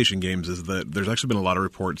PlayStation games is that there's actually been a lot of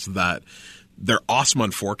reports that they're awesome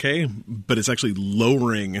on 4K, but it's actually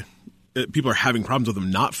lowering – people are having problems with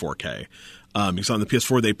them not 4K. Because on the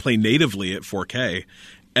PS4, they play natively at 4K,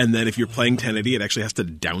 and then if you're playing 1080, it actually has to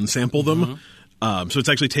downsample them. So it's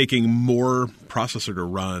actually taking more processor to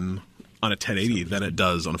run on a 1080 than it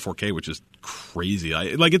does on a 4K, which is crazy.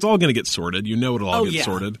 It's all going to get sorted. You know it'll all get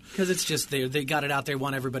sorted. Because it's just they got it out there,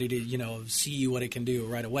 want everybody to see what it can do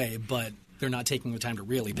right away, but they're not taking the time to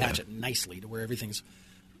really patch it nicely to where everything's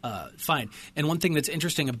fine. And one thing that's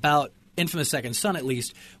interesting about Infamous Second Son, at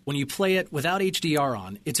least, when you play it without HDR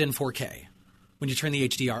on, it's in 4K. When you turn the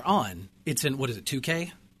HDR on, it's in,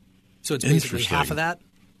 2K? So it's basically half of that?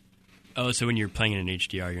 Oh, so when you're playing it in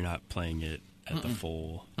HDR, you're not playing it at the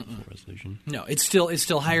full resolution? No, it's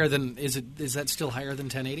still higher than, is that still higher than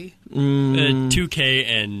 1080? 2K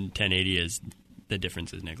and 1080 is, the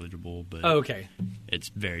difference is negligible, but okay. It's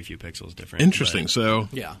very few pixels different. Interesting. So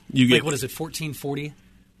yeah. you get, what is it, 1440?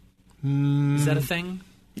 Is that a thing?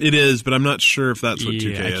 It is, but I'm not sure if that's what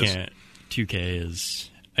 2K I is. can't. 2K is,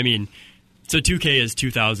 so 2K is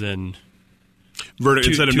 2000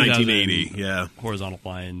 instead of 2000 1980, yeah. Horizontal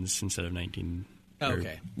lines instead of 19.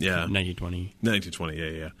 Okay. Yeah. 1920.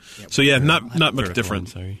 1920, yeah. So yeah, not much different.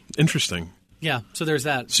 Sorry. Interesting. Yeah, so there's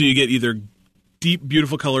that. So you get either deep,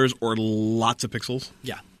 beautiful colors or lots of pixels?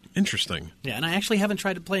 Yeah. Interesting. Yeah, and I actually haven't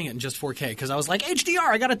tried playing it in just 4K because I was like, HDR,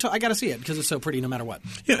 I gotta see it because it's so pretty no matter what.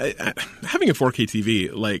 Yeah, having a 4K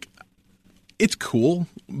TV, it's cool,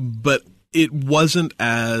 but it wasn't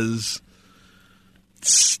as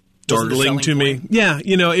startling to me. Point? Yeah,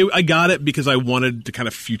 I got it because I wanted to kind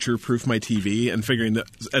of future-proof my TV and figuring that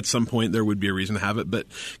at some point there would be a reason to have it. But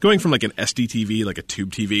going from an SD TV, like a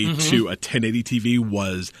tube TV, to a 1080 TV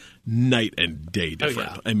was night and day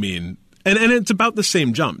different. Oh, yeah. And it's about the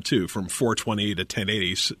same jump, too, from 420 to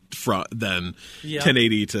 1080 then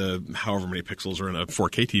 1080 to however many pixels are in a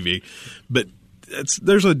 4K TV. But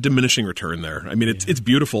there's a diminishing return there. It's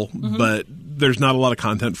beautiful, but there's not a lot of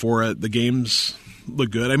content for it. The games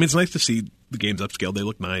look good. It's nice to see the games upscaled. They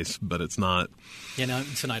look nice, but it's not. Yeah,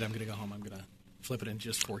 tonight I'm going to go home. I'm going to flip it in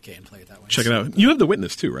just 4K and play it that way. Check it out. You have The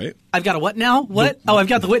Witness, too, right? I've got a what now? What? I've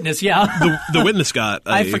got The Witness, yeah. The Witness got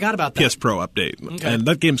I forgot about that. PS Pro update. Okay. And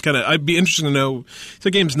that game's kind of, I'd be interested to know,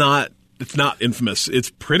 the game's it's not Infamous. It's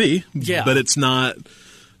pretty, but it's not,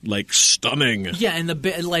 stunning. Yeah, and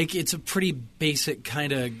it's a pretty basic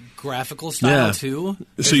kind of graphical style, too.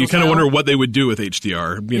 So you kind of wonder what they would do with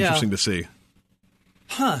HDR. It'd be interesting to see.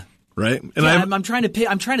 Huh. Right? And I'm trying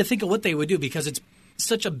to think of what they would do because it's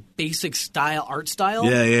such a basic art style.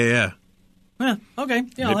 Yeah. Okay.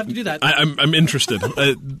 Yeah, I'll have to do that. I'm interested.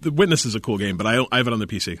 The Witness is a cool game, but I have it on the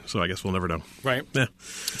PC, so I guess we'll never know. Right. Yeah.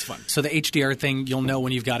 It's fun. So the HDR thing, you'll know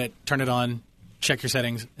when you've got it. Turn it on, check your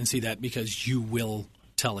settings, and see that because you will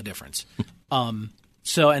tell a difference. And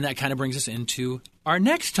that kind of brings us into our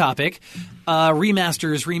next topic,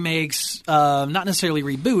 remasters, remakes, not necessarily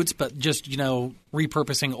reboots, but just,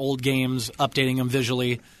 repurposing old games, updating them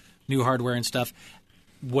visually, new hardware and stuff.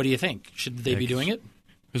 What do you think? Should they be doing it?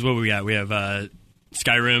 Because what we got? We have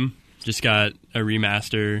Skyrim just got a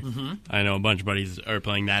remaster. I know a bunch of buddies are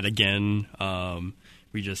playing that again.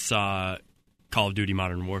 We just saw Call of Duty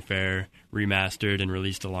Modern Warfare remastered and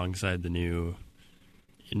released alongside the new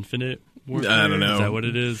Infinite Warfare. I don't know. Is that what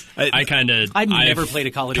it is? I've never played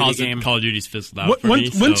a Call of Duty game. Call of Duty's fizzled out for me.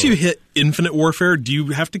 Once you hit Infinite Warfare, do you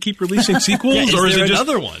have to keep releasing sequels, or is there it just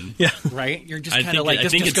another one? Yeah, right. You're just I kind of like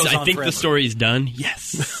this. Just goes on I think forever. the story's done.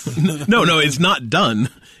 Yes. no, it's not done.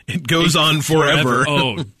 It goes on forever.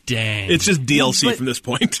 Oh, dang! It's just DLC from this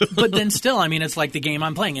point. But then still, it's like the game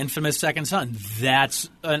I'm playing, Infamous Second Son. That's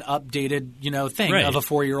an updated, thing of a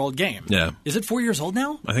 4-year-old game. Yeah. Is it 4 years old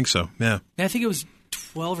now? I think so. Yeah. I think it was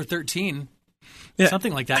 12 or 13. Yeah.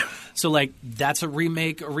 Something like that. So, that's a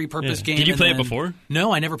remake, a repurposed game. Did you play it before?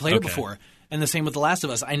 No, I never played it before. And the same with The Last of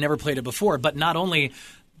Us. I never played it before. But not only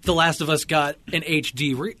The Last of Us got an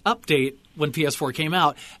HD update when PS4 came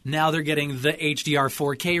out, now they're getting the HDR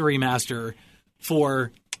 4K remaster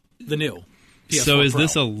for the new PS4 So is Pro.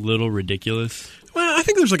 this a little ridiculous? Well, I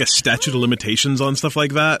think there's like a statute of limitations on stuff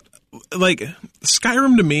like that. Like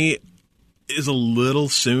Skyrim to me is a little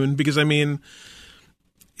soon because I mean,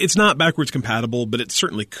 it's not backwards compatible, but it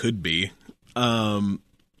certainly could be.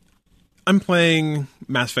 I'm playing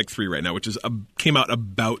Mass Effect 3 right now, which came out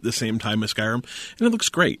about the same time as Skyrim, and it looks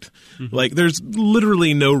great. Mm-hmm. Like, there's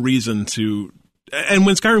literally no reason to... And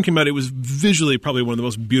when Skyrim came out, it was visually probably one of the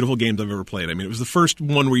most beautiful games I've ever played. I mean, it was the first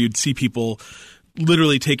one where you'd see people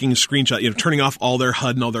literally taking screenshots, turning off all their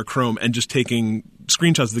HUD and all their Chrome and just taking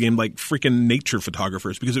screenshots of the game like freaking nature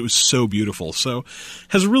photographers because it was so beautiful. So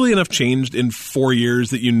has really enough changed in 4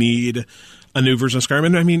 years that you need a new version of Skyrim?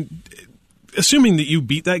 And I mean... Assuming that you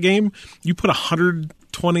beat that game, you put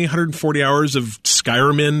 120, 140 hours of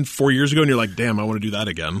Skyrim in 4 years ago, and you're like, damn, I want to do that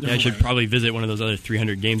again. Yeah, I should probably visit one of those other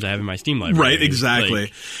 300 games I have in my Steam library. Right,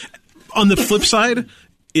 exactly. On the flip side,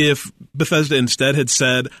 if Bethesda instead had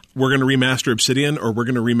said, we're going to remaster Obsidian or we're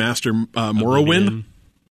going to remaster Morrowind...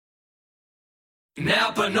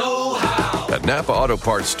 Napa know-how. At Napa Auto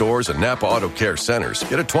Parts stores and Napa Auto Care centers,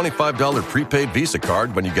 get a $25 prepaid Visa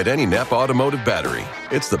card when you get any Napa Automotive battery.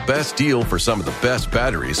 It's the best deal for some of the best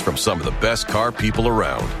batteries from some of the best car people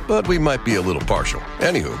around. But we might be a little partial.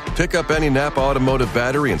 Anywho, pick up any Napa Automotive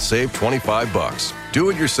battery and save $25. Do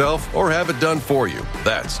it yourself or have it done for you.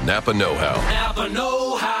 That's Napa know-how. Napa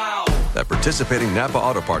know-how. At participating Napa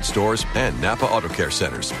Auto Parts stores and Napa Auto Care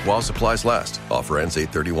centers while supplies last. Offer ends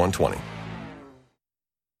 8/31/20.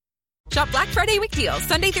 Shop Black Friday week deals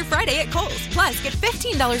Sunday through Friday at Kohl's. Plus, get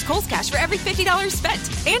 $15 Kohl's cash for every $50 spent.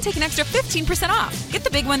 And take an extra 15% off. Get the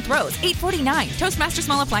big one throws, $8.49. Toastmaster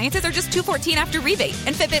small appliances are just $2.14 after rebate.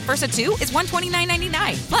 And Fitbit Versa 2 is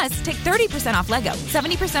 $129.99. Plus, take 30% off Lego,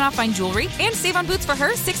 70% off fine jewelry, and save on boots for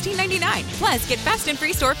her, $16.99. Plus, get fast and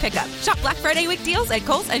free store pickup. Shop Black Friday week deals at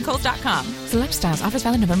Kohl's and Kohl's.com. Select styles. Offers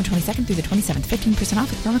valid November 22nd through the 27th. 15%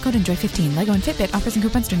 off with promo code ENJOY15. Lego and Fitbit offers and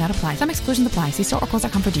coupons do not apply. Some exclusions apply. See store or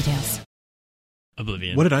Kohl's.com for details.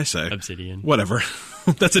 Oblivion. What did I say? Obsidian. Whatever.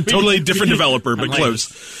 That's a totally different developer, but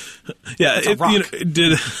close. Yeah,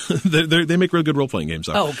 they make real good role-playing games.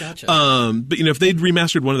 Though. Oh, gotcha. But if they'd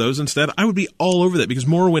remastered one of those instead, I would be all over that because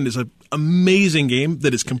Morrowind is an amazing game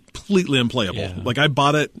that is completely unplayable. Yeah. Like I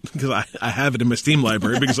bought it because I have it in my Steam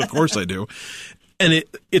library because of course I do, and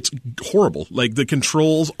it's horrible. Like the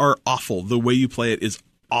controls are awful. The way you play it is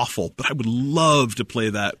awful. But I would love to play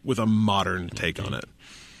that with a modern take on it.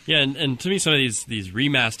 Yeah, and to me, some of these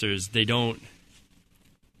remasters,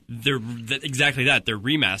 they're exactly that. They're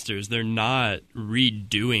remasters. They're not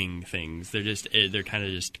redoing things. They're kind of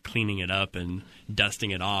just cleaning it up and dusting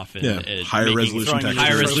it off. And higher resolution textures.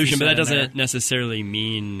 Higher resolution, but that doesn't necessarily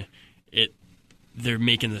mean they're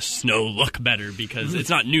making the snow look better because it's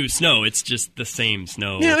not new snow. It's just the same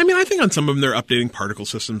snow. Yeah, I mean, I think on some of them they're updating particle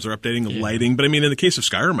systems, they're updating the lighting. But I mean, in the case of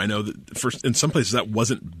Skyrim, I know that in some places that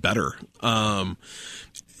wasn't better.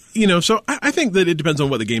 So I think that it depends on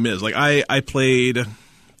what the game is. Like I played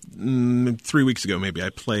 3 weeks ago, maybe I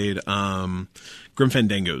played Grim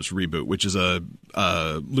Fandango's reboot, which is a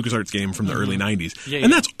LucasArts game from the early 90s. Yeah,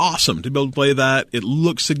 and that's awesome to be able to play that. It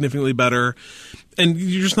looks significantly better. And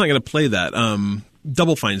you're just not going to play that.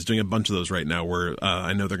 Double Fine's doing a bunch of those right now where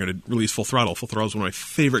I know they're going to release Full Throttle. Full Throttle is one of my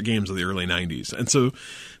favorite games of the early 90s. And so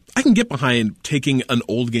I can get behind taking an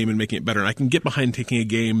old game and making it better. And I can get behind taking a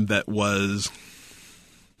game that was...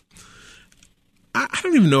 I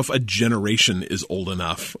don't even know if a generation is old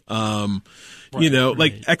enough. Like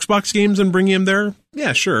Xbox games and bringing them there.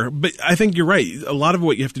 Yeah, sure. But I think you're right. A lot of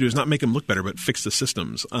what you have to do is not make them look better, but fix the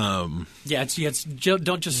systems. Don't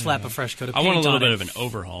just slap a fresh coat of paint. I want a little bit on of an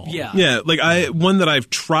overhaul. Yeah. Yeah. Like one that I've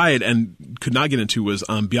tried and could not get into was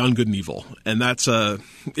Beyond Good and Evil. And it's a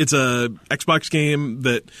Xbox game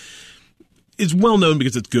that is well known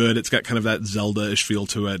because it's good. It's got kind of that Zelda-ish feel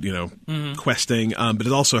to it, questing. But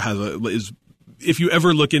it also has if you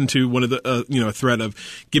ever look into one of the, a thread of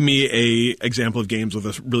give me a example of games with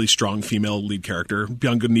a really strong female lead character,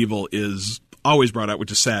 Beyond Good and Evil is always brought out,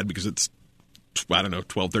 which is sad because it's,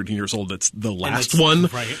 12, 13 years old. It's the last one.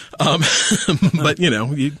 Right. But,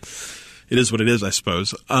 it is what it is, I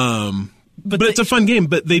suppose. But it's a fun game,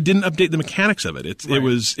 but they didn't update the mechanics of it. It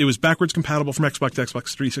was backwards compatible from Xbox to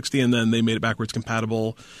Xbox 360, and then they made it backwards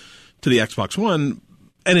compatible to the Xbox One.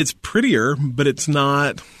 And it's prettier, but it's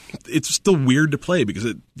not. It's still weird to play because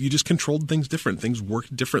you just controlled things different. Things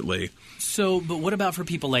worked differently. So, but what about for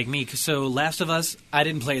people like me? So, Last of Us, I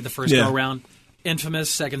didn't play it the first go around.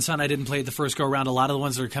 Infamous, Second Son, I didn't play it the first go around. A lot of the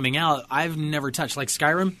ones that are coming out, I've never touched. Like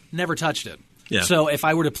Skyrim, never touched it. Yeah. So, if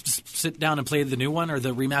I were to sit down and play the new one or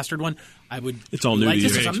the remastered one, I would. It's all new to you.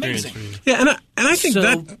 This is amazing. Yeah, and I think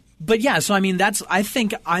But yeah, so I mean, I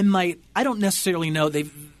think I don't necessarily know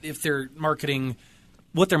if they're marketing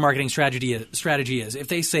what their marketing strategy is. If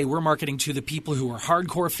they say we're marketing to the people who are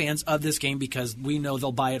hardcore fans of this game because we know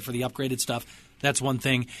they'll buy it for the upgraded stuff, that's one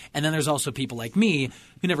thing. And then there's also people like me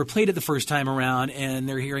who never played it the first time around, and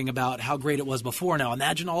they're hearing about how great it was before. Now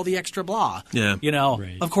imagine all the extra blah. Yeah.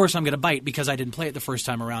 Right. Of course I'm going to bite because I didn't play it the first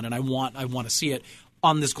time around, and I want to see it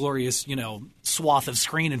on this glorious, swath of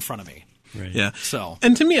screen in front of me. Right. Yeah. So,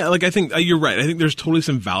 and to me, I think you're right. I think there's totally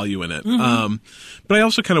some value in it. But I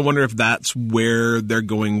also kind of wonder if that's where they're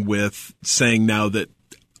going with saying now that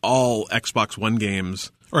all Xbox One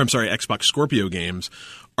games, Xbox Scorpio games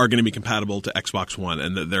are going to be compatible to Xbox One,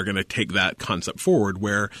 and that they're going to take that concept forward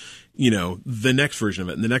where, the next version of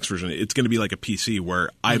it and the next version of it, it's going to be like a PC where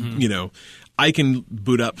I can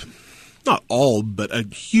boot up not all, but a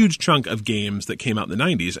huge chunk of games that came out in the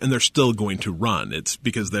 90s, and they're still going to run. It's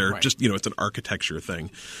because they're just, it's an architecture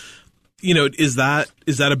thing. Is that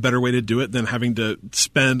a better way to do it than having to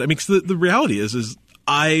spend? I mean, 'cause the reality is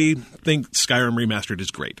I think Skyrim Remastered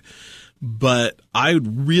is great, but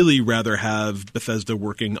I'd really rather have Bethesda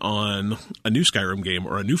working on a new Skyrim game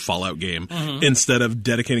or a new Fallout game instead of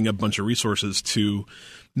dedicating a bunch of resources to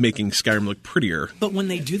making Skyrim look prettier. But when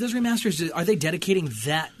they do those remasters, are they dedicating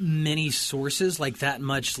that many sources, like that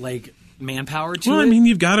much, manpower to it? Well, I mean,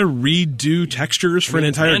 you've got to redo textures for an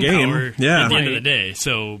entire game. Yeah. At the end of the day,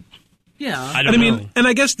 so yeah. I don't know. And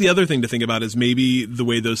I guess the other thing to think about is maybe the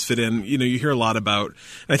way those fit in. You hear a lot about,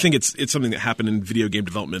 and I think it's something that happened in video game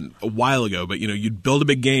development a while ago, but you'd build a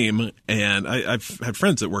big game, and I've had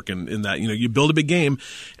friends that work in that. You build a big game,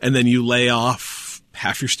 and then you lay off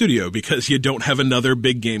half your studio because you don't have another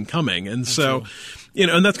big game coming. And so,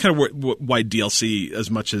 and that's kind of why DLC, as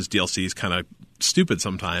much as DLC is kind of stupid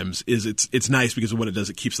sometimes, is it's nice because of what it does.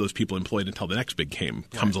 It keeps those people employed until the next big game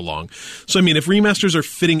comes along. So, I mean, if remasters are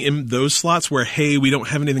fitting in those slots where, hey, we don't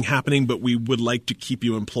have anything happening, but we would like to keep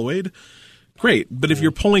you employed, great. But if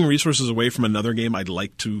you're pulling resources away from another game I'd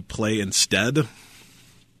like to play instead,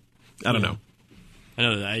 I don't know. I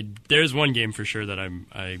know there's one game for sure that I'm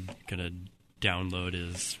gonna download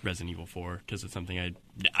is Resident Evil 4 because it's something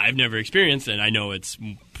I've never experienced, and I know it's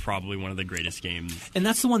probably one of the greatest games. And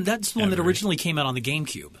that's the one that originally came out on the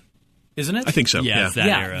GameCube, isn't it? I think so. Yeah, it's that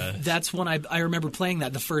era. That's when I remember playing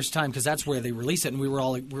that the first time because that's where they released it, and we were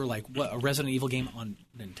like, what, a Resident Evil game on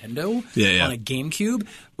Nintendo? Yeah. On a GameCube?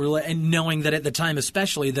 And knowing that at the time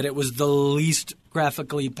especially that it was the least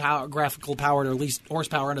graphical powered or least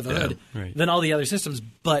horsepower under the hood than all the other systems,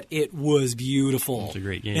 but it was beautiful. It's a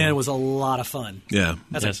great game. And it was a lot of fun. Yeah.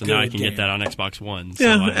 So now I can get that on Xbox One. So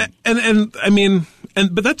yeah, and I mean,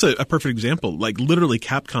 but that's a perfect example. Like, literally,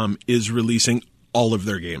 Capcom is releasing all of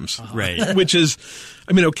their games. Right. Which is,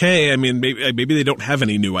 I mean, okay. I mean, maybe they don't have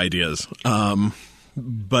any new ideas.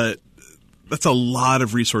 But that's a lot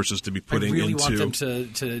of resources to be putting into. I really want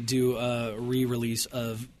them to do a re-release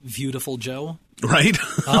of Viewtiful Joe. Right?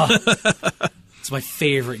 It's my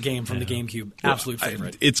favorite game from the GameCube. Absolute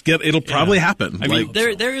favorite. It'll probably happen. I mean,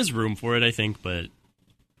 there is room for it, I think, but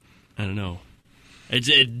I don't know.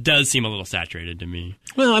 It does seem a little saturated to me.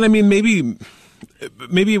 Well, and I mean, maybe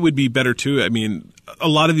it would be better too. I mean, a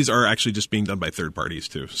lot of these are actually just being done by third parties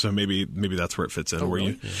too. So maybe that's where it fits in. Oh, where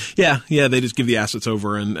really? Yeah, they just give the assets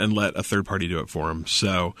over and let a third party do it for them.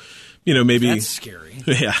 So, maybe that's scary.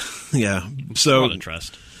 Yeah. So a lot of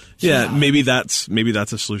trust. Yeah, maybe that's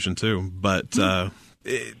a solution too. But I'm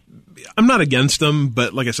not against them.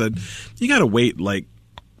 But like I said, you got to wait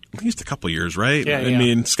at least a couple years, right? Yeah, I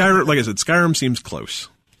mean, Skyrim. Like I said, Skyrim seems close.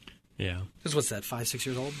 Yeah. Because what's that? 5-6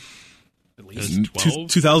 years old? At It was least. 12?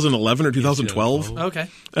 2011 or 2012. Okay.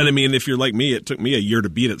 And I mean, if you're like me, it took me a year to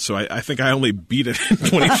beat it. So I think I only beat it in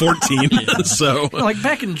 2014. So Well,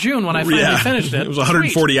 back in June when I finally finished it. It was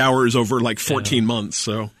 140 hours over 14 months.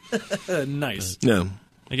 So nice. yeah.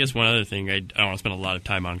 I guess one other thing, I don't want to spend a lot of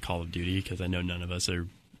time on Call of Duty because I know none of us are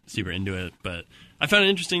super into it, but I found it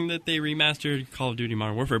interesting that they remastered Call of Duty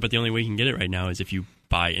Modern Warfare, but the only way you can get it right now is if you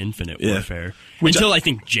buy Infinite Warfare. Until I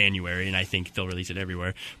think January, and I think they'll release it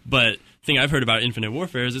everywhere. But the thing I've heard about Infinite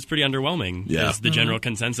Warfare is it's pretty underwhelming. Yeah. It's the general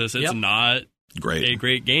consensus. It's not a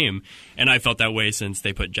great game. And I felt that way since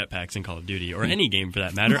they put jetpacks in Call of Duty, or any game for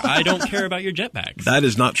that matter. I don't care about your jetpacks. That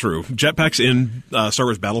is not true. Jetpacks in Star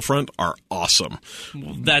Wars Battlefront are awesome.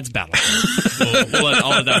 Well, that's Battlefront. I'll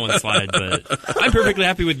let that one slide, but I'm perfectly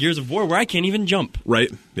happy with Gears of War where I can't even jump.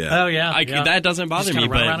 Right? Yeah. Oh, yeah. That doesn't bother me,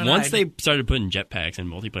 but once they they started putting jetpacks in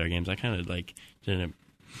multiplayer games, I kind of didn't.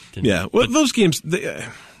 Yeah, well, those games.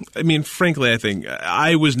 I mean, frankly, I think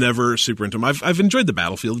I was never super into them. I've enjoyed the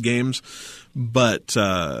Battlefield games, but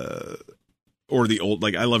or the old,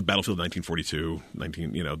 like I love Battlefield 1942,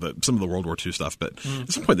 some of the World War II stuff, but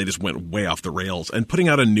at some point they just went way off the rails, and putting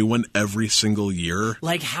out a new one every single year.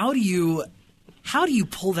 Like, how do you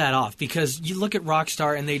pull that off? Because you look at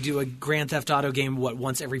Rockstar and they do a Grand Theft Auto game,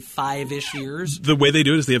 once every 5-ish years? The way they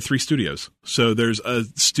do it is they have 3 studios. So there's a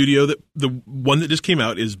studio that the one that just came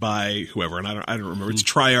out is by whoever, and I don't remember. It's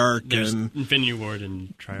Treyarch. There's and Infinity Ward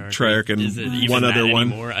and Treyarch. Treyarch and is it even one that other one.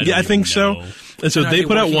 Anymore? I think so. And so And are they they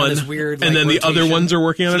put out working on one, this weird, and like, then the other rotation? ones are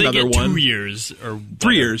working on So they another get one. 2 years or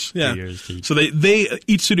 3 years, yeah. 3 years each. So they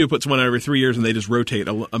each studio puts one out every 3 years, and they just rotate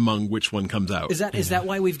among which one comes out. Is that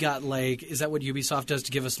why we've got, like, is that what Ubisoft does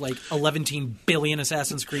to give us, like, 11 billion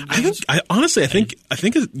Assassin's Creed games? I think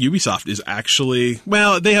Ubisoft is actually,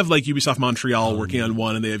 well, they have like Ubisoft Montreal working on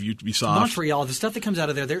one, and they have Ubisoft Montreal, the stuff that comes out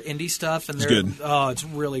of there, they're indie stuff, and they're good. Oh, it's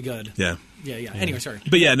really good. Yeah. Yeah. Anyway, sorry.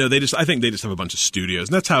 But yeah, no, I think they just have a bunch of studios,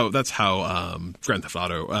 and that's how Grand Theft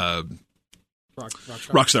Auto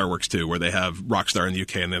Rockstar works too, where they have Rockstar in the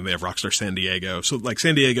UK, and then they have Rockstar San Diego. So like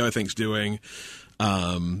San Diego, I think, is doing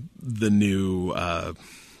the new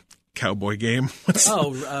cowboy game. Red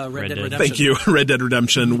Dead Redemption. Thank you, Red Dead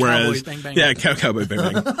Redemption. Whereas, Bang Bang. yeah, Cowboy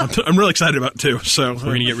Bang Bang. I'm really excited about it too. So We're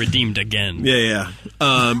going to get redeemed again. Yeah.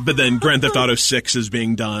 But then Grand Theft Auto 6 is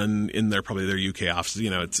being done in probably their UK offices.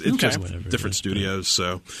 It's just Whatever, different studios.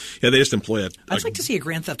 So yeah, they just employ it. I'd like to see a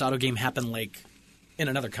Grand Theft Auto game happen, like, in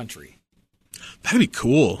another country. That'd be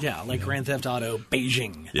cool. Yeah, like Grand Theft Auto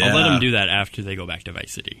Beijing. Yeah. I'll let them do that after they go back to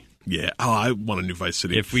Vice City. Yeah. Oh, I want a new Vice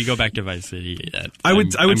City. If we go back to Vice City, I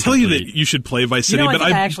would tell you that you should play Vice City, I but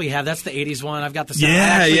think I actually have. That's the 80s one. I've got the sound.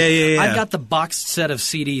 Yeah. I've got the boxed set of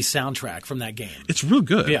CD soundtrack from that game. It's real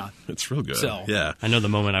good. Yeah. It's real good. So- yeah. I know the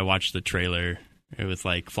moment I watched the trailer, it was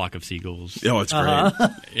like Flock of Seagulls. Oh, it's great.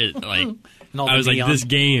 It like And all I the was like, neon. this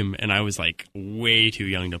game, and I was like way too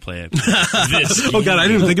young to play it. This Oh God, I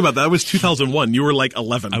didn't even think about that. That was 2001. You were like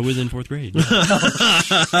 11. I was in 4th grade.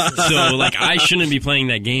 So, like, I shouldn't be playing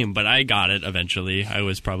that game, but I got it eventually. I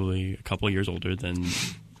was probably a couple years older than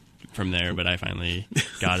from there, but I finally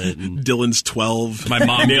got it. And Dylan's 12. My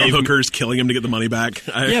mom nail gave- hookers killing him to get the money back.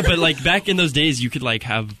 yeah, but, like, back in those days, you could, like,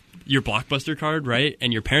 have your Blockbuster card, right?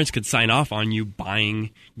 And your parents could sign off on you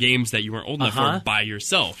buying games that you weren't old enough for by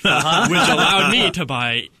yourself, which allowed me to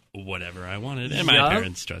buy whatever I wanted. And my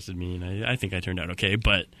parents trusted me, and I think I turned out okay,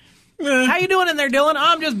 but... How you doing in there, Dylan?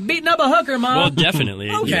 I'm just beating up a hooker, Mom. Well, definitely.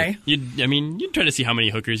 Okay. You'd try to see how many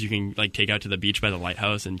hookers you can like take out to the beach by the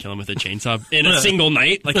lighthouse and kill them with a chainsaw in a single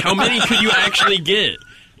night. Like, how many could you actually get?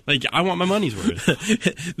 Like, I want my money's worth.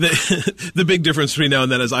 The big difference between now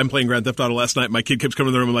and then is I'm playing Grand Theft Auto last night. My kid keeps coming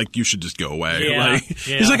in the room. I'm like, you should just go away. Yeah, Like,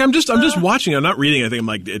 yeah. He's like, I'm just watching. I'm not reading anything. I'm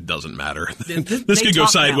like, it doesn't matter. This they could go talk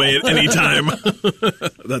sideways now. at any time.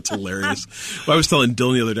 That's hilarious. Well, I was telling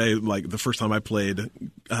Dylan the other day, like the first time I played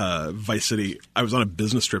Vice City, I was on a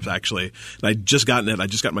business trip actually, and I just gotten it. I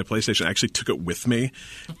just got my PlayStation. I actually took it with me,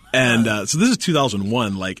 and so this is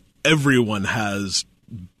 2001. Like everyone has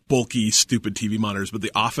bulky, stupid TV monitors, but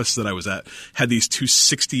the office that I was at had these two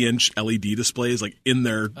 60-inch LED displays, like in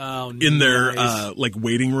their nice. like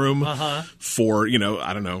waiting room for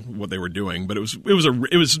I don't know what they were doing, but it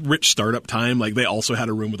was rich startup time. Like they also had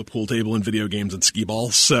a room with a pool table and video games and skee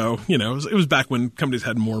balls. So it was back when companies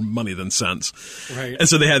had more money than sense. Right. And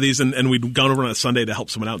so they had these, and we'd gone over on a Sunday to help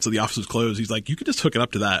someone out. So the office was closed. He's like, you could just hook it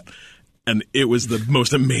up to that. And it was the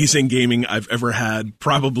most amazing gaming I've ever had,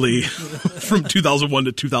 probably from 2001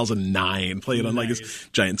 to 2009. Play it on like this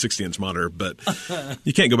giant 60-inch monitor, but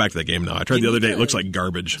you can't go back to that game now. I tried the other day; it looks like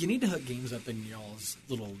garbage. You need to hook games up in y'all's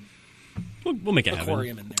little We'll make it happen.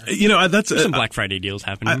 aquarium in there. That's There's some Black Friday deals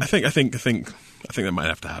happening. I think that might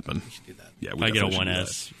have to happen. Do that. Yeah, if I get a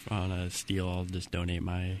 1S on a steel, I'll just donate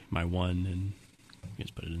my one and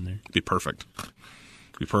just put it in there. Be perfect.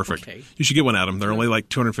 Be perfect. Okay. You should get one, Adam. They're only like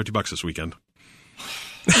 $250 this weekend.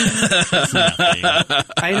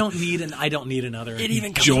 I don't need another. It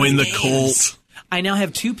even comes Join the with games. cult. I now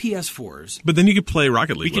have two PS4s. But then you could play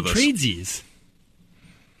Rocket We League could with us, trade these.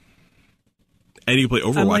 and you could play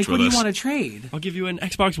Overwatch I'm like, with what do us. you want to trade? I'll give you an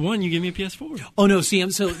Xbox One. You give me a PS4. Oh no, see,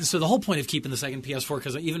 so the whole point of keeping the second PS4,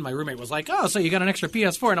 because even my roommate was like, "Oh, so you got an extra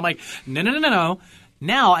PS4?" And I'm like, "No.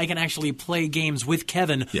 Now I can actually play games with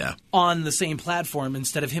Kevin on the same platform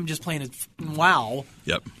instead of him just playing it WoW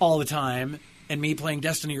all the time and me playing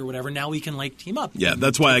Destiny or whatever. Now we can like team up. Yeah,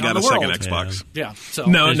 that's why I Take got on a the second world. Xbox. Yeah. So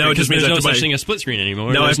No, it just means there's I no have to buy. such thing as split screen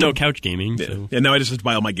anymore. No, I There's have no to- couch gaming. Yeah. So. Yeah, now I just have to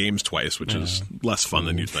buy all my games twice, which is less fun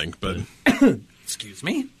than you'd think. But excuse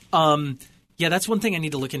me. Yeah, that's one thing I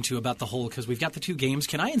need to look into about the whole, because we've got the two games.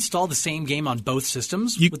 Can I install the same game on both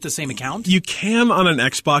systems with the same account? You can on an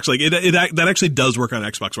Xbox. Like that actually does work on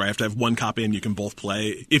Xbox, where I have to have one copy and you can both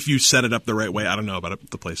play if you set it up the right way. I don't know about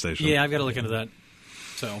the PlayStation. Yeah, I've got to look into that.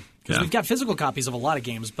 So, because we've got physical copies of a lot of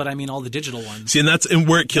games, but I mean all the digital ones. See, and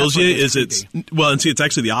where it kills you is it's it's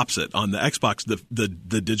actually the opposite. On the Xbox,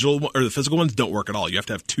 the digital or the physical ones don't work at all. You have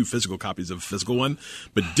to have two physical copies of a physical one,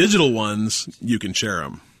 but digital ones you can share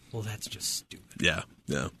them. Well, that's just stupid. Yeah.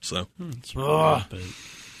 So it's rough, but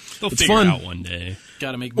they'll figure fun. it out one day.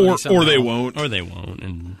 Got to make money somehow. Or they won't.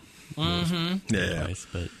 And yeah.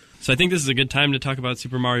 But so I think this is a good time to talk about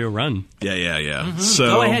Super Mario Run. Yeah. Mm-hmm. So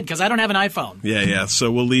go ahead, because I don't have an iPhone. Yeah.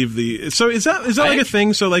 So we'll leave So is that like a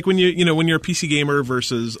thing? So like when when you're a PC gamer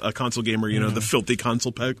versus a console gamer, the filthy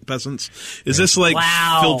console peasants. Is this like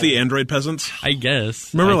filthy Android peasants? I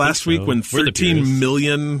guess. Remember last week when 13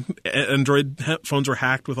 million Android phones were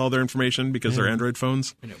hacked with all their information because they're Android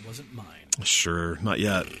phones? And it wasn't mine. Sure, not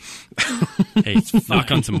yet. Hey,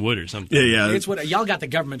 knock on some wood or something. Yeah. It's what y'all got the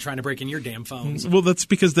government trying to break in your damn phones. Well, that's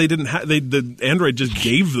because they didn't have. The Android just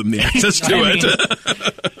gave them the access to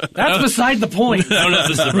it. That's beside the point. I don't know if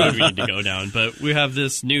this is the road we need to go down, but we have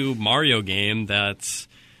this new Mario game that's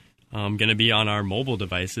going to be on our mobile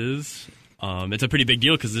devices. It's a pretty big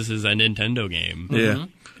deal because this is a Nintendo game. Yeah.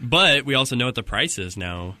 But we also know what the price is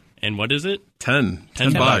now. And what is it?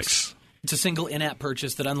 $10. It's a single in-app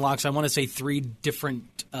purchase that unlocks, I want to say, 3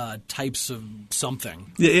 different types of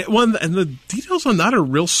something. Yeah, and the details on that are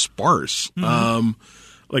real sparse.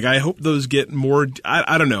 Like, I hope those get more.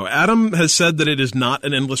 I don't know. Adam has said that it is not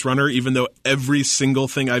an endless runner, even though every single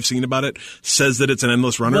thing I've seen about it says that it's an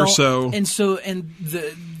endless runner. Well, and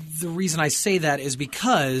the reason I say that is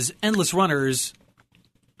because endless runners,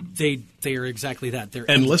 they are exactly that. They're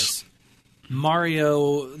endless.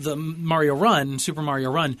 The Mario Run, Super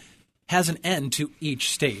Mario Run, has an end to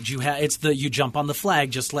each stage. You jump on the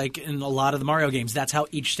flag just like in a lot of the Mario games. That's how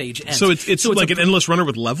each stage ends. So it's like an endless runner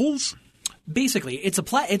with levels? Basically, it's a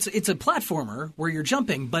platformer where you're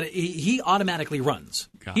jumping, but he automatically runs.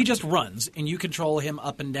 He just runs, and you control him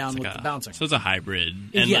up and down with the bouncing. So it's a hybrid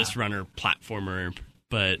endless runner platformer,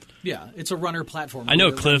 but yeah, it's a runner platformer. I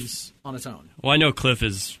know Cliff on its own. Well, I know Cliff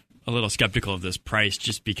is a little skeptical of this price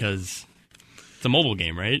just because it's a mobile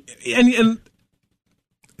game, right? And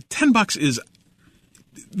 $10 is.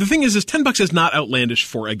 The thing is $10 is not outlandish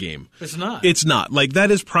for a game. It's not. It's not. Like,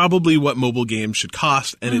 that is probably what mobile games should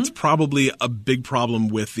cost, and it's probably a big problem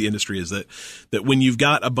with the industry is that when you've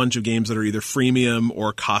got a bunch of games that are either freemium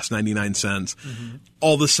or cost 99 cents,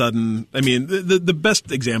 all of a sudden, I mean, the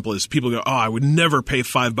best example is people go, oh, I would never pay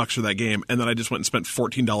 $5 for that game, and then I just went and spent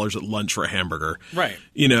 $14 at lunch for a hamburger. Right.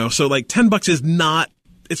 So like $10 is not,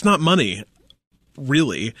 it's not money,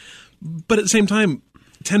 really. But at the same time,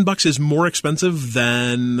 $10 is more expensive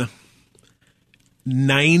than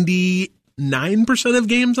 99% of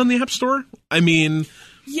games on the App Store. I mean,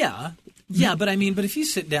 yeah, but if you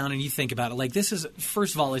sit down and you think about it, like this is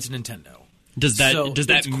first of all, it's Nintendo. Does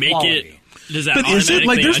that make quality. it? Does that? But is it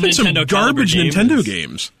like there's been some garbage Nintendo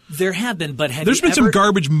games? There have been, but there's been some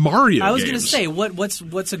garbage Mario. I was going to say,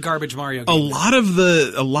 what's a garbage Mario game? A lot of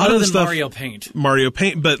the stuff Mario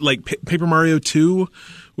Paint, but like Paper Mario 2.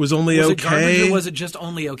 Was only was okay. It garbage or was it just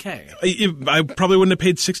only okay? I probably wouldn't have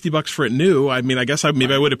paid $60 for it new. I mean, I guess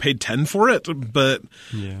maybe I would have paid $10 for it. But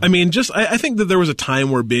I mean, I think that there was a time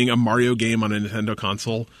where being a Mario game on a Nintendo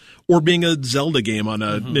console or being a Zelda game on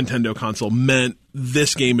a Nintendo console meant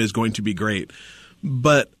this game is going to be great.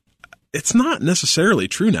 But it's not necessarily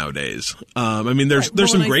true nowadays. I mean, there's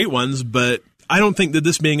some great ones, but I don't think that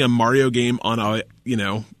this being a Mario game on a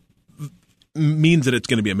means that it's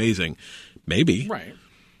going to be amazing. Maybe. Right.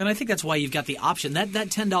 And I think that's why you've got the option. That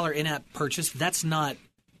 $10 in-app purchase, that's not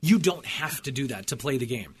 – you don't have to do that to play the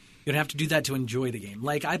game. You don't have to do that to enjoy the game.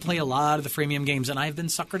 Like, I play a lot of the freemium games, and I've been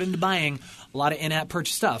suckered into buying a lot of in-app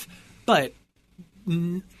purchase stuff. But,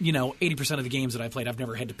 80% of the games that I played, I've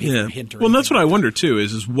never had to pay for a hint or Well, that's what I wonder, too,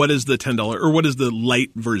 is what is the $10 – or what does the light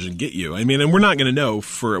version get you? I mean, and we're not going to know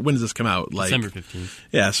for – when does this come out? Like, December 15th.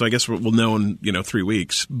 Yeah, so I guess we'll know in, 3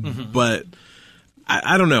 weeks. But –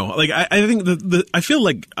 I don't know. Like, I think I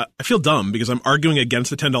feel dumb because I'm arguing against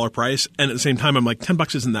the $10 price, and at the same time, I'm like,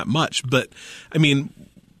 $10 isn't that much. But I mean,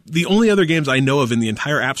 the only other games I know of in the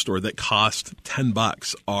entire App Store that cost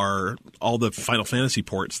 $10 are all the Final Fantasy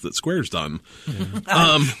ports that Square's done,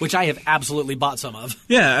 which I have absolutely bought some of.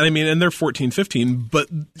 Yeah, I mean, and they're $14, $15. But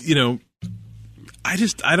I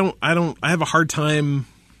have a hard time.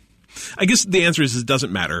 I guess the answer is it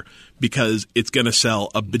doesn't matter because it's going to sell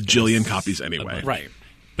a bajillion copies anyway. Right.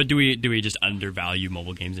 But do we just undervalue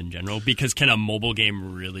mobile games in general? Because can a mobile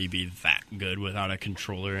game really be that good without a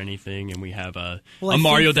controller or anything? And we have a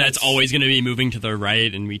Mario that's always going to be moving to the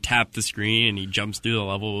right, and we tap the screen, and he jumps through the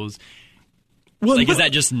levels. Well, is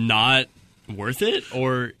that just not worth it,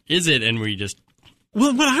 or is it? And we just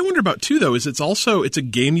what I wonder about too, though, is it's a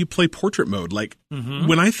game you play portrait mode. Like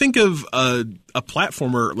when I think of a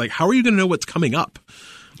platformer, like how are you going to know what's coming up?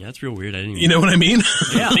 Yeah, that's real weird. I didn't even You know what I mean?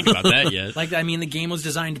 Yeah. think about that yet. Like, I mean, the game was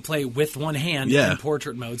designed to play with one hand in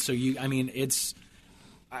portrait mode. So I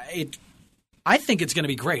think it's going to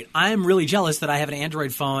be great. I'm really jealous that I have an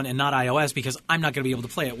Android phone and not iOS because I'm not going to be able to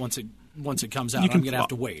play it once it comes out. I'm going to have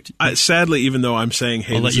to wait. Sadly, even though I'm saying,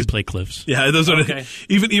 hey, I'll let you play Cliffs. Yeah, those are okay.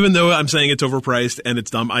 Even though I'm saying it's overpriced and it's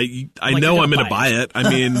dumb, I know I'm going to buy it. I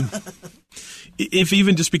mean, if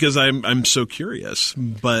even just because I'm so curious,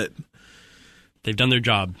 but. They've done their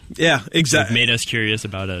job. Yeah, exactly. They've made us curious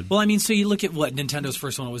about it. Well, I mean, so you look at what Nintendo's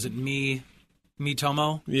first one was. It Miitomo?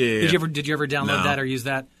 Yeah. Did you ever download that or use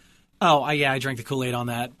that? Oh, I drank the Kool-Aid on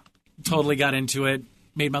that. Totally got into it.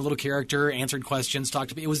 Made my little character, answered questions, talked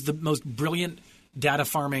to me. It was the most brilliant data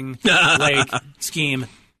farming scheme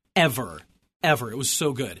ever. It was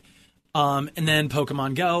so good. And then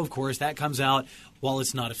Pokemon Go, of course, that comes out. While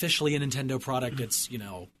it's not officially a Nintendo product, it's it's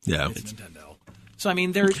Nintendo. So, I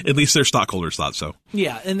mean, at least their stockholders thought so.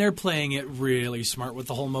 Yeah, and they're playing it really smart with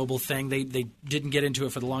the whole mobile thing. They didn't get into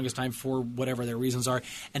it for the longest time for whatever their reasons are,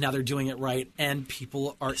 and now they're doing it right, and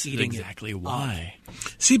people are eating exactly why.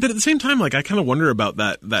 See, but at the same time, like I kind of wonder about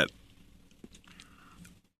that.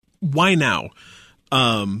 Why now?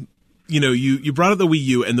 You brought up the Wii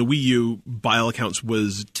U, and the Wii U by all accounts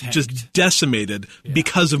was just decimated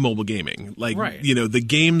because of mobile gaming. Like, the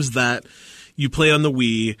games that you play on the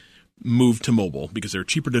Wii moved to mobile because they're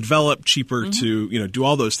cheaper to develop, cheaper to do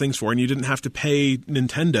all those things for, and you didn't have to pay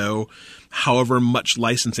Nintendo however much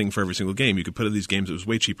licensing for every single game. You could put in these games; it was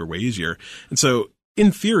way cheaper, way easier. And so,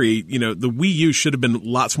 in theory, the Wii U should have been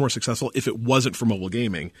lots more successful if it wasn't for mobile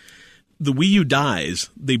gaming. The Wii U dies.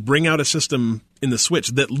 They bring out a system in the Switch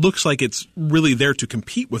that looks like it's really there to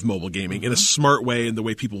compete with mobile gaming in a smart way and the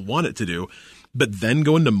way people want it to do. But then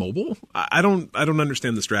go into mobile? I don't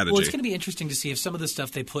understand the strategy. Well, it's going to be interesting to see if some of the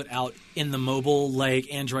stuff they put out in the mobile,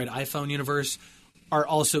 like Android, iPhone universe, are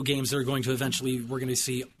also games that are going to eventually we're going to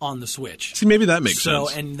see on the Switch. See, maybe that makes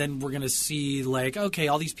sense. And then we're going to see okay,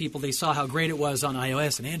 all these people, they saw how great it was on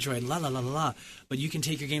iOS and Android, but you can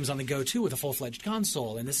take your games on the go too with a full-fledged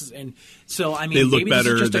console. So I mean, they look maybe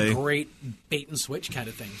better, this is just a great bait and switch kind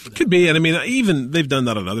of thing for them. Could be, and I mean, even they've done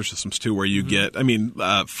that on other systems too, where you get. I mean,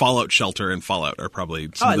 Fallout Shelter and Fallout are probably.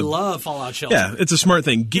 I love Fallout Shelter. Yeah, it's a smart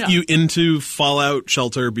thing. Get you into Fallout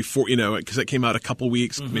Shelter before because it came out a couple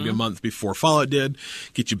weeks, maybe a month before Fallout did.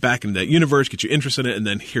 Get you back into that universe, get you interested in it, and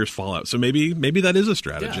then here's Fallout. So maybe that is a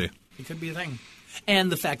strategy. Yeah, it could be a thing.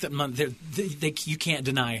 And the fact that you can't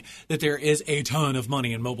deny that there is a ton of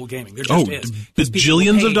money in mobile gaming. There just is.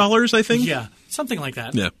 Bajillions of dollars, I think? Yeah, something like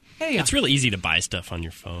that. Yeah. Hey, it's really easy to buy stuff on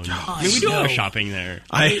your phone. We do our shopping there.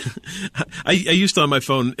 I used to on my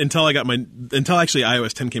phone until actually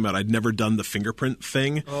iOS 10 came out. I'd never done the fingerprint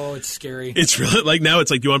thing. Oh, it's scary. It's really like now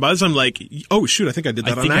it's like, do you want to buy this? I'm like, oh shoot, I think I did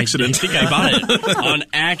that on accident. I think I bought it on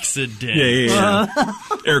accident. Yeah.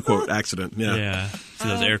 Air quote accident. Yeah. Yeah. See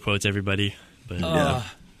those air quotes, everybody. But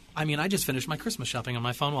I mean, I just finished my Christmas shopping on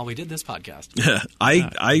my phone while we did this podcast.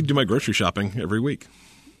 I do my grocery shopping every week.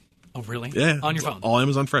 Oh, really? Yeah. On your phone? All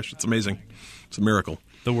Amazon Fresh. It's amazing. It's a miracle.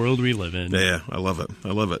 The world we live in. Yeah, I love it.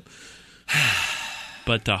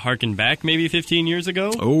 But to harken back maybe 15 years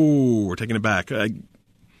ago? Oh, we're taking it back.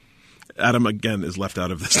 Adam, again, is left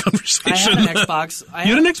out of this conversation. I had an Xbox.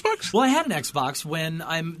 You had an Xbox? Well, I had an Xbox when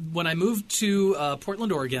I moved to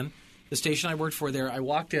Portland, Oregon, the station I worked for there. I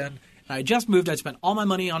walked in. I had just moved. I spent all my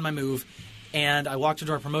money on my move. And I walked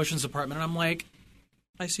into our promotions department, and I'm like,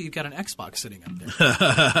 I see you've got an Xbox sitting up there.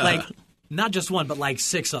 Like, not just one, but like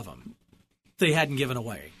 6 of them. They hadn't given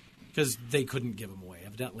away because they couldn't give them away.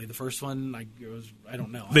 Evidently, the first one, I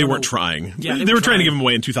don't know. They weren't trying. Yeah, they were trying to give them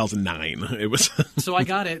away in 2009. It was. So I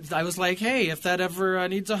got it. I was like, hey, if that ever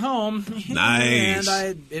needs a home. Nice.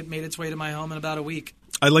 And it made its way to my home in about a week.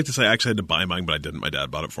 I'd like to say I actually had to buy mine, but I didn't. My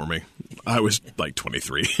dad bought it for me. I was like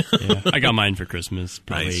 23. Yeah, I got mine for Christmas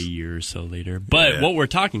probably a year or so later. But what we're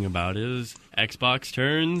talking about is Xbox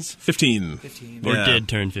turns 15. Or did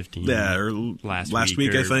turn 15. Yeah, or last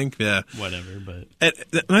week I think. Yeah. Whatever. But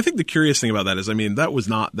and I think the curious thing about that is, I mean, that was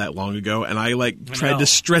not that long ago, and I tried to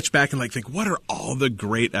stretch back and think, what are all the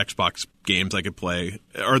great Xbox games I could play,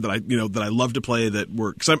 or that I love to play that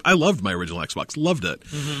were, because I loved my original Xbox, loved it,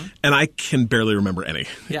 and I can barely remember any.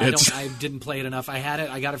 Yeah, I didn't play it enough. I had it.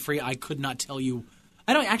 I got it free. I could not tell you.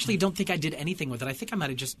 don't think I did anything with it. I think I might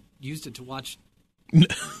have just used it to watch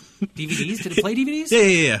DVDs. Did it play DVDs?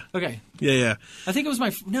 Yeah. Okay. Yeah. I think it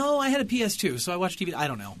was no, I had a PS2, so I watched DVD. I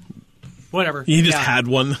don't know. Whatever. You just had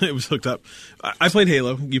one. It was hooked up. I played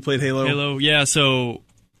Halo. You played Halo? Halo, yeah. So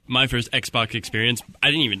my first Xbox experience,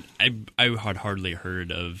 I had hardly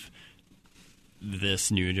heard of this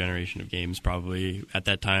new generation of games probably at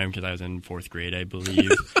that time because I was in 4th grade, I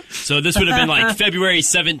believe. So this would have been like February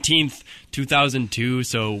 17th, 2002,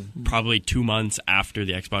 so probably 2 months after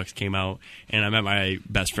the Xbox came out. And I'm at my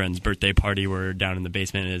best friend's birthday party. We're down in the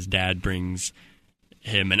basement, and his dad brings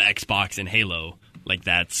him an Xbox and Halo. Like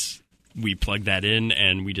we plug that in,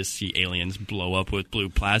 and we just see aliens blow up with blue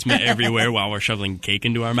plasma everywhere while we're shoveling cake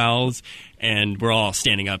into our mouths. And we're all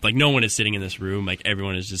standing up. Like, no one is sitting in this room. Like,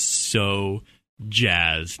 everyone is just so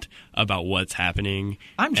jazzed about what's happening.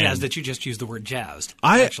 I'm jazzed that you just used the word jazzed,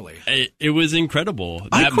 I actually. It was incredible.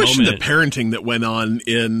 I question the parenting that went on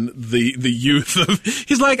in the youth of.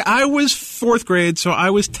 He's like, I was 4th grade, so I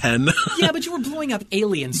was 10. Yeah, but you were blowing up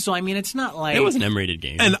aliens, so I mean, it's not like It was an M-rated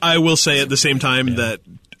game. And I will say at the same time that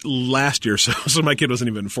last year, so my kid wasn't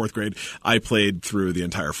even in 4th grade, I played through the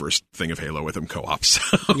entire first thing of Halo with him co-op.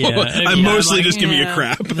 So I'm mostly just giving you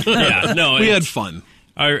crap. Yeah, no, we had fun.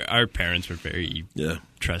 Our parents were very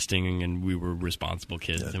trusting, and we were responsible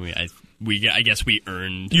kids, and I guess we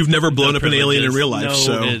earned. You've never blown up an alien in real life, no,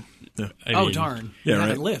 so I mean, darn, yeah, you right.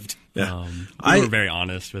 haven't lived. Yeah. We were very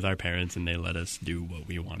honest with our parents, and they let us do what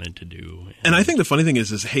we wanted to do. And I think the funny thing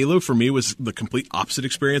is Halo for me was the complete opposite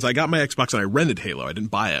experience. I got my Xbox and I rented Halo. I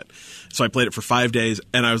didn't buy it. So I played it for 5 days,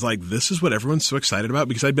 and I was like, this is what everyone's so excited about,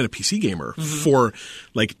 because I'd been a PC gamer for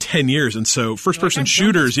like 10 years. And so first-person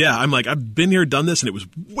shooters, I'm like, I've been here, done this, and it was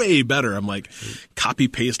way better. I'm like,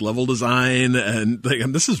 copy-paste level design, and like,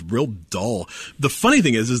 this is real dull. The funny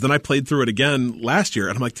thing is then I played through it again last year,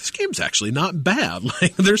 and I'm like, this game's actually not bad.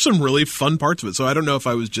 Like, there's some really fun parts of it. So I don't know if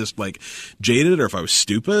I was just like jaded or if I was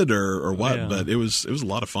stupid or what, but it was a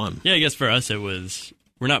lot of fun. Yeah, I guess for us it was,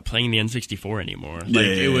 we're not playing the N64 anymore.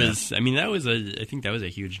 Like was, I mean, I think that was a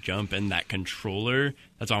huge jump, and that controller,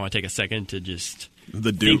 that's why I want to take a second to just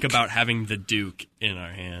think about having the Duke in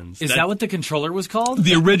our hands. Is that what the controller was called?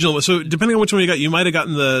 The original. So depending on which one you got, you might have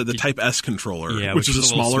gotten the Type S controller, which is a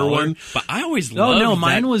smaller one. But I always loved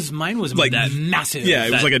mine was like that massive. Yeah,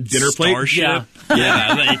 it was like a dinner plate. Starship.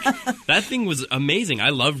 Yeah, like that thing was amazing. I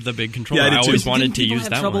loved the big controller. Yeah, I always wanted to use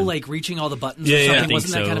have that trouble one. like reaching all the buttons or something?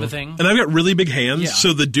 Wasn't that kind of a thing? And I've got really big hands,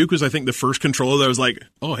 so the Duke was, I think, the first controller that I was like,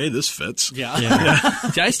 oh, hey, this fits. Yeah.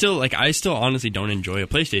 See, I still honestly don't enjoy a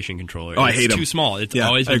PlayStation controller. Oh, I hate them. It's too small. It's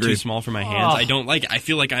always been too small for my hands. I don't like it. I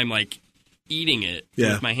feel like I'm like eating it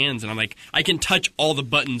with my hands, and I'm like, I can touch all the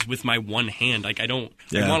buttons with my one hand. Like, I don't.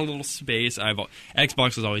 I want a little space.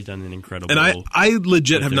 Xbox has always done an incredible. And I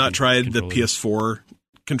legit have not tried the PS4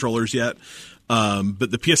 controllers yet.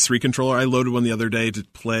 But the PS3 controller, I loaded one the other day to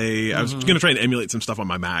play. I was going to try and emulate some stuff on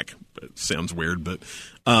my Mac. It sounds weird, but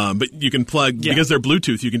you can plug, because they're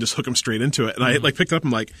Bluetooth, you can just hook them straight into it. And I picked it up,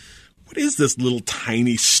 I'm like, what is this little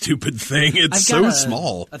tiny stupid thing? It's so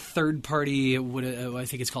small. A third party, I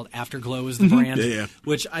think it's called Afterglow is the brand,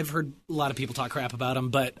 which I've heard a lot of people talk crap about them,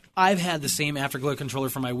 but I've had the same Afterglow controller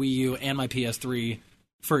for my Wii U and my PS3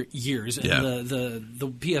 for years. And the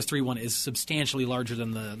PS3 one is substantially larger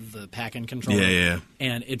than the pack-in controller.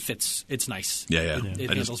 And it fits. It's nice. It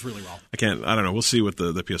handles really well. I don't know. We'll see with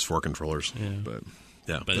the PS4 controllers. But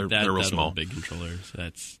they're real small. Big controllers.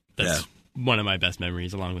 That's one of my best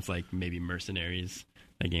memories, along with like maybe Mercenaries.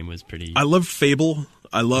 That game was pretty. I loved Fable.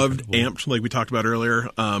 I loved Amped, like we talked about earlier.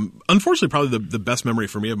 Unfortunately, probably the best memory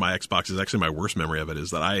for me of my Xbox is actually my worst memory of it.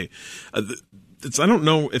 Is that I don't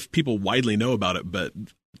know if people widely know about it, but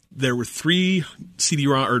there were 3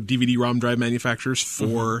 CD-ROM or DVD-ROM drive manufacturers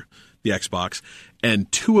for the Xbox,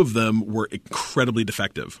 and 2 of them were incredibly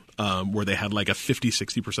defective, where they had like a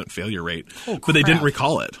 50-60% failure rate, but they didn't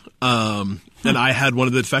recall it. And I had one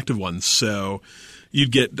of the defective ones, so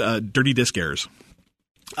you'd get dirty disk errors.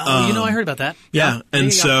 I heard about that. Yeah,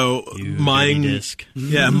 and so mine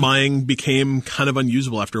became kind of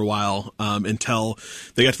unusable after a while, until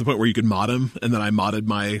they got to the point where you could mod them, and then I modded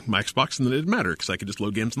my Xbox, and then it didn't matter because I could just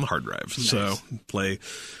load games on the hard drive, so play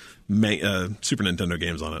Super Nintendo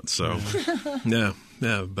games on it. So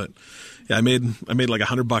I made like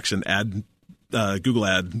 $100 in Google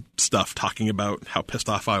ad stuff talking about how pissed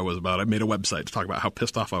off I was about it. I made a website to talk about how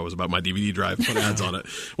pissed off I was about my DVD drive, put ads on it.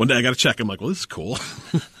 One day I got to check. I'm like, well, this is cool.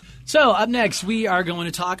 So up next, we are going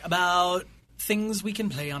to talk about things we can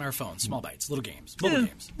play on our phones. Small bites, little games, mobile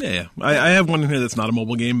games. Yeah. I have one in here that's not a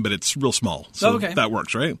mobile game, but it's real small. So that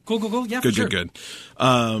works, right? Cool. Yeah, good, for sure. Good.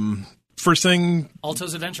 first thing,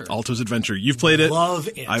 Alto's Adventure. Alto's Adventure. You've played it. Love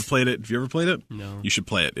it. I've played it. Have you ever played it? No. You should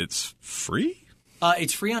play it. It's free?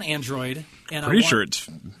 It's free on Android. And Pretty sure it's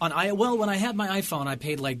when I had my iPhone, I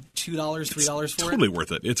paid like $2, $3 for totally it.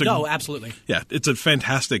 worth it. No, absolutely. Yeah, it's a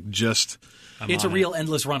fantastic It's a real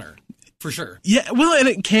endless runner, for sure. Yeah, well, and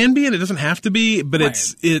it can be, and it doesn't have to be, but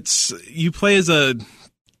Right. it's you play as a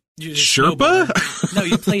You're a Sherpa? snowboarder. No,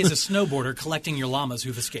 you play as a snowboarder collecting your llamas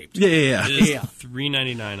who've escaped. yeah. It is Yeah.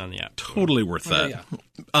 $3.99 on the app. Totally worth that. Yeah.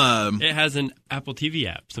 It has an Apple TV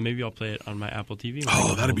app, so maybe I'll play it on my Apple TV.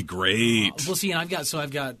 Oh, that'd be great. Well, see, and I've got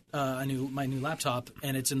my new laptop,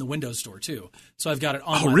 and it's in the Windows Store too. So I've got it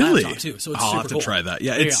on Oh, my really? laptop too. So it's I'll super have to cool. try that.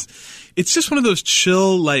 Yeah, it's just one of those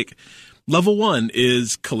chill, like, level 1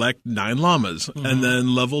 is collect 9 llamas, and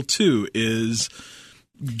then level 2 is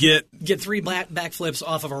get 3 backflips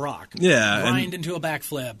off of a rock. Yeah, grind into a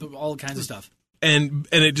backflip, all kinds of stuff. and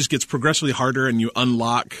it just gets progressively harder, and you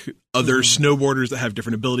unlock other snowboarders that have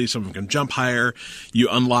different abilities. Some of them can jump higher. You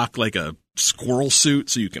unlock like a squirrel suit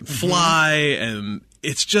so you can fly, and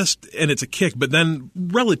it's a kick. But then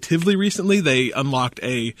relatively recently, they unlocked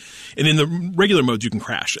and in the regular modes, you can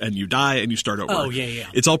crash and you die and you start over. Oh, yeah.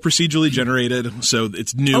 It's all procedurally generated, so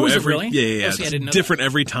it's new. Oh, is it every, really? Yeah. Oh, see, I It's didn't know different that.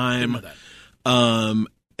 every time. Didn't know that.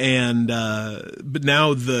 But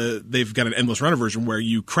now they've got an endless runner version where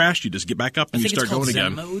you crash, you just get back up and I you think it's start called going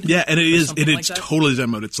Zen again. mode Yeah, and or it's something like that? totally Zen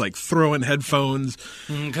mode. It's like throw in headphones.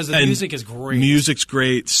 Because the And music is great. Music's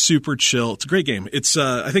great, super chill. It's a great game. It's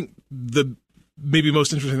I think the maybe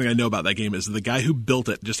most interesting thing I know about that game is the guy who built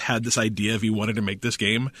it just had this idea of he wanted to make this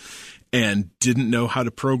game and didn't know how to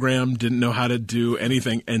program, didn't know how to do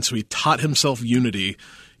anything, and so he taught himself Unity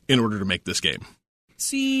in order to make this game.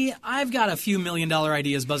 See, I've got a few $1 million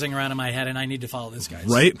ideas buzzing around in my head, and I need to follow this guy's.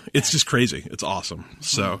 Right? It's just crazy. It's awesome.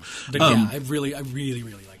 So, But yeah, I really like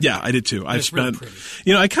it. yeah, I did too. I've it's really spent,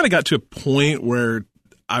 pretty. I kind of got to a point where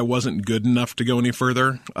I wasn't good enough to go any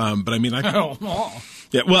further. But I mean,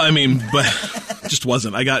 yeah, well, I mean, but just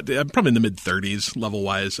wasn't. I'm probably in the mid 30s level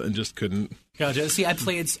wise and just couldn't. Gotcha. See, I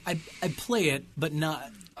play it, but not.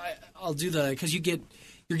 I'll do because you're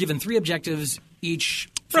given 3 objectives each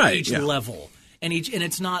for Right, each yeah. level, and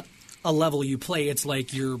it's not a level you play. It's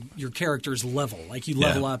like your character's level. Like you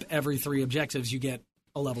level up every 3 objectives, you get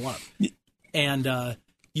a level up, and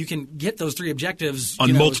you can get those 3 objectives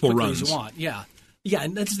On multiple as quickly runs. as you want. Yeah. Yeah,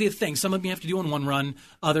 and that's the thing. Some of them you have to do in one run.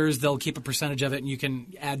 Others, they'll keep a percentage of it, and you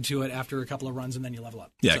can add to it after a couple of runs, and then you level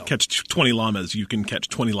up. Yeah, So, catch 20 llamas. You can catch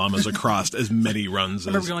 20 llamas across as many runs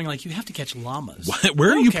I remember as. going like, you have to catch llamas.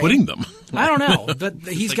 Where are you Okay. putting them? I don't know, but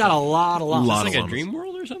he's got a lot of llamas. Lot It's of like a llamas. dream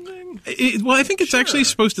world or something? Well, I think it's actually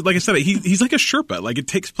supposed to, like I said, he's like a Sherpa. Like it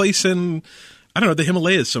takes place in, I don't know, the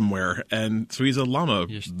Himalayas somewhere. And so he's a llama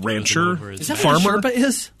He just throws them rancher, over his Is that farmer. what a Sherpa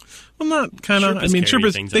is? Well, not kind of. I Sherpas mean, carry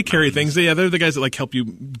Sherpas, things they up carry mountains. things. Yeah, they're the guys that like help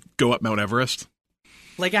you go up Mount Everest.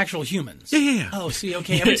 Like actual humans? Yeah. Oh, see,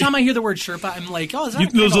 okay. Every time I hear the word Sherpa, I'm like, oh, is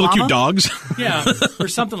that Those little cute llama? dogs. Yeah, or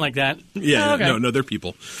something like that. Yeah, Oh, okay. no, they're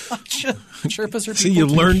people. Sherpas are people. See, you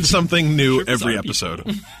too. learn something new every are episode.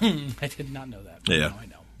 I did not know that. Yeah. Now I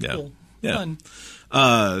know. Yeah. Cool. Yeah. Fun.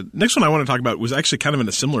 Next one I want to talk about was actually kind of in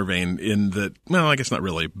a similar vein in that, well, I guess not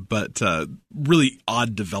really, but really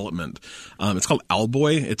odd development. It's called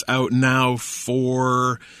Owlboy. It's out now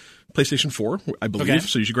for PlayStation 4, I believe. Okay.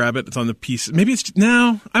 So you should grab it. It's on the PC. Maybe it's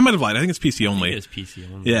no. I might have lied. I think it's PC only. It is PC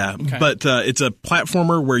only. Yeah, but it's a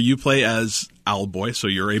platformer where you play as Owlboy, so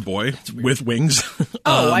you're a boy with wings.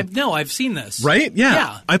 Oh, I've seen this. Right? Yeah.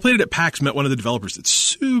 Yeah. I played it at PAX, met one of the developers. It's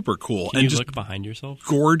super cool Can and you just look behind yourself?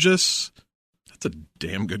 gorgeous. That's a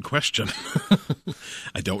damn good question.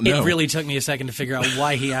 I don't know. It really took me a second to figure out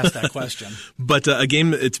why he asked that question. But a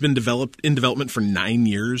game that's been in development for 9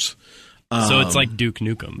 years. So it's like Duke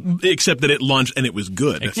Nukem, Except that it launched and it was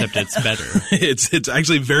good. except it's better. It's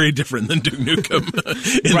actually very different than Duke Nukem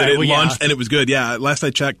in that it well, yeah. launched and it was good. Yeah, last I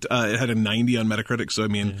checked, it had a 90 on Metacritic. So I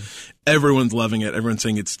mean, everyone's loving it. Everyone's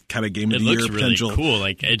saying it's kind of game of It the looks year really potential. cool.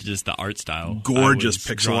 Like it's just the art style, Gorgeous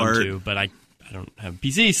I was pixel drawn art. to, but I don't have a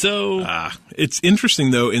PC, so It's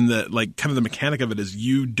interesting though in that like kind of the mechanic of it is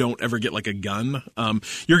you don't ever get like a gun.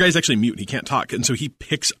 Your guy's actually mute; he can't talk, and so he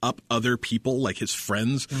picks up other people like his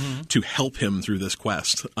friends to help him through this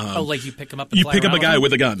quest. Like you pick him up and You fly pick up a around guy with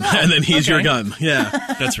with a gun, and then he's your okay. gun. Yeah.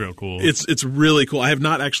 that's real cool. It's really cool. I have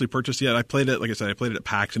not actually purchased yet. I played it, like I said, I played it at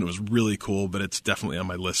PAX and it was really cool, but it's definitely on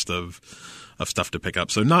my list of stuff to pick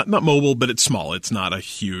up. So not mobile, but it's small. It's not a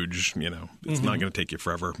huge, it's not going to take you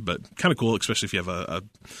forever, but kind of cool, especially if you have a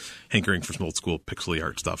hankering for some old school pixely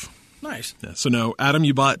art stuff. Nice. Yeah. So no, Adam,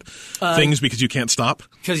 you bought things because you can't stop.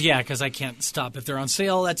 Because I can't stop. If they're on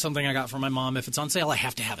sale, that's something I got from my mom. If it's on sale, I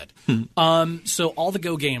have to have it. So all the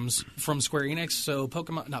Go games from Square Enix, so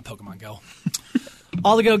not Pokemon Go.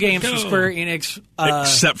 All the Go games from Square Enix.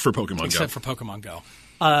 Except for Pokemon Go. Except for Pokemon Go.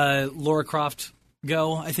 Lara Croft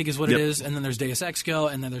Go, I think is what it is. And then there's Deus Ex Go,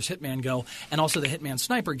 and then there's Hitman Go, and also the Hitman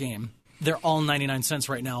Sniper game. They're all 99 cents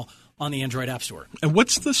right now on the Android App Store. And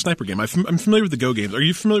what's the Sniper game? I'm familiar with the Go games. Are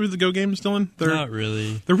you familiar with the Go games, Dylan? Not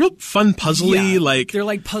really. They're real fun, puzzly. They're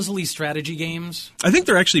like puzzly strategy games. I think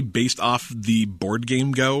they're actually based off the board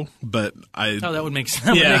game Go, but that would make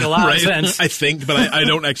a lot of sense. I think, but I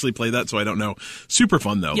don't actually play that, so I don't know. Super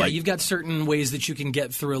fun though. Yeah, you've got certain ways that you can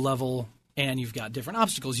get through a level, and you've got different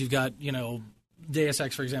obstacles. You've got Deus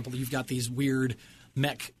Ex, for example. You've got these weird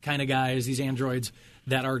mech kind of guys, these androids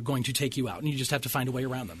that are going to take you out, and you just have to find a way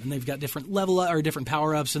around them. And they've got different different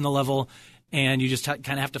power-ups in the level, and you just kind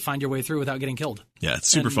of have to find your way through without getting killed. Yeah, it's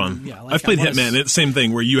super fun. Yeah, I've played Hitman. It's the same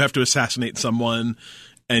thing where you have to assassinate someone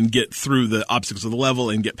and get through the obstacles of the level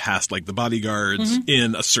and get past like the bodyguards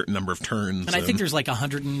in a certain number of turns. And I think there's like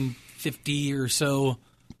 150 or so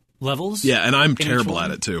levels. Yeah, and I'm terrible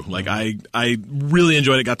at it too. Like I really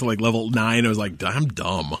enjoyed it. Got to like level 9. I was like, I'm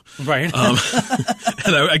dumb. Right. And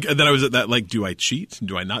then I was at that like, do I cheat?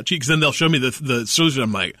 Do I not cheat? Because then they'll show me the solution.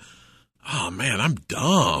 I'm like, oh man, I'm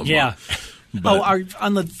dumb. Yeah.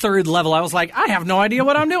 On the third level, I was like, I have no idea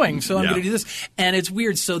what I'm doing, so I'm going to do this. And it's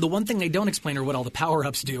weird. So the one thing they don't explain are what all the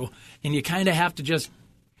power-ups do, and you kind of have to just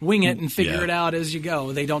wing it and figure it out as you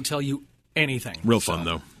go. They don't tell you anything. Real fun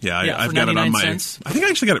though. Yeah, I've got it on my. Cents. I think I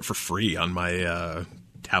actually got it for free on my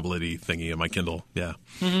tablet-y thingy on my Kindle. Yeah,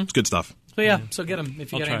 it's good stuff. So so get them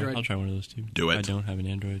if you got Android. I'll try one of those too. Do it. I don't have an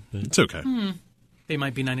Android, but it's okay. They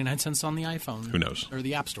might be 99 cents on the iPhone. Who knows? Or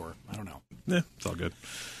the App Store. I don't know. Yeah, it's all good.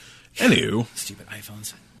 Anywho. Stupid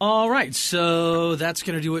iPhones. All right, so that's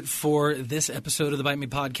going to do it for this episode of the Bite Me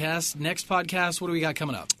Podcast. Next podcast, what do we got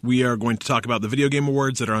coming up? We are going to talk about the Video Game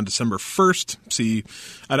Awards that are on December 1st. See,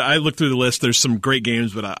 I looked through the list. There's some great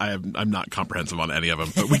games, but I'm not comprehensive on any of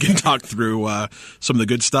them. But we can talk through some of the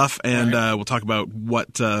good stuff, and we'll talk about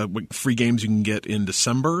what free games you can get in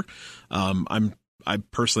December. I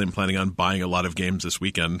personally am planning on buying a lot of games this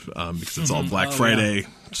weekend because it's all Black Friday,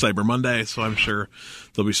 Cyber Monday, so I'm sure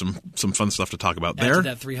there'll be some fun stuff to talk about there. Add to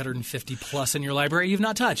that 350 plus in your library you've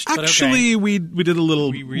not touched. Actually, we did a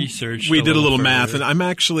little research. We did a little math, and I'm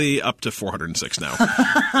actually up to 406 now.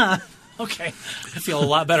 Okay, I feel a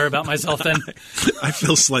lot better about myself then. I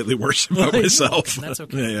feel slightly worse about myself. That's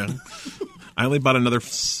okay. Yeah. I only bought another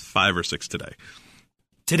 5 or 6 today.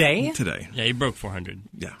 Today? Yeah, you broke 400.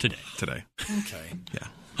 Yeah. Today. Okay. Yeah.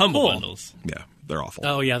 Humble bundles. Yeah, they're awful.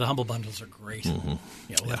 Oh, yeah, the Humble bundles are great. Yeah,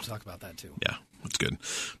 we'll have to talk about that, too. Yeah, that's good.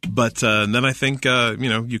 But then I think,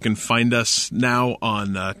 you can find us now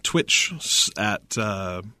on Twitch at,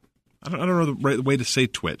 I don't know the right way to say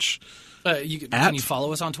Twitch. Can you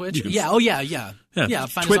follow us on Twitch? Yeah. Yeah,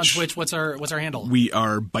 find us on Twitch. What's our handle? We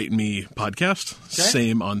are Bite Me Podcast. Okay.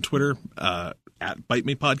 Same on Twitter. At Bite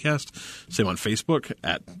Me Podcast. Same on Facebook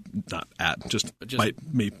just Bite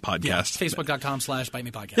Me Podcast. Yeah, Facebook.com/Bite Me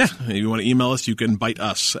Podcast. Yeah. If you want to email us, you can bite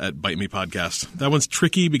us at Bite Me Podcast. That one's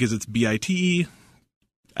tricky because it's BITE.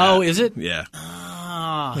 Oh, is it? Yeah.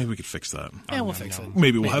 Maybe we could fix that. Yeah, we'll fix it.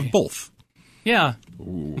 Maybe we'll have both. Yeah.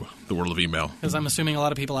 Ooh, the world of email. Because I'm assuming a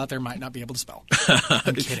lot of people out there might not be able to spell.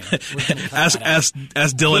 I'm kidding. Ask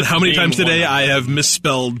Dylan how many times today I have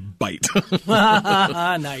misspelled bite.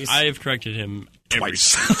 Nice. I have corrected him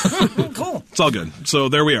twice. Cool. It's all good. So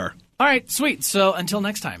there we are. All right, sweet. So until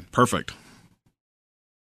next time. Perfect.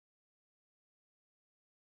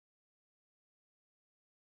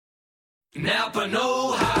 Napa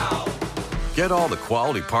know-how. Get all the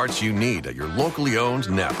quality parts you need at your locally owned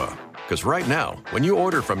Napa. Because right now, when you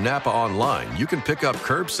order from Napa online, you can pick up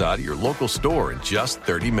curbside at your local store in just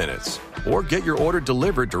 30 minutes. Or get your order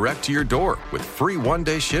delivered direct to your door with free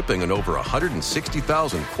one-day shipping on over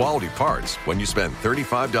 160,000 quality parts when you spend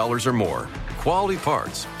 $35 or more. Quality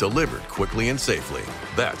parts delivered quickly and safely.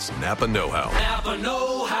 That's Napa know-how. Napa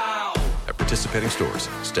know-how. At participating stores,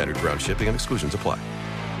 standard ground shipping and exclusions apply.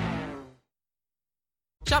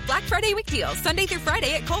 Shop Black Friday week deals Sunday through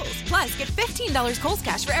Friday at Kohl's. Plus, get $15 Kohl's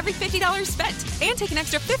cash for every $50 spent. And take an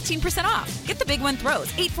extra 15% off. Get the Big One Throws,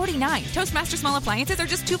 $8.49. Toastmaster small appliances are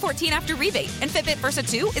just $2.14 after rebate. And Fitbit Versa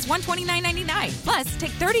 2 is $129.99. Plus,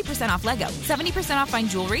 take 30% off Lego, 70% off fine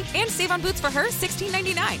jewelry, and save on boots for her,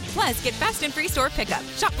 $16.99. Plus, get fast and free store pickup.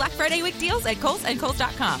 Shop Black Friday week deals at Kohl's and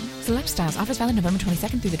Kohl's.com. Select styles. Offers valid November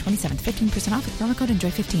 22nd through the 27th. 15% off with promo code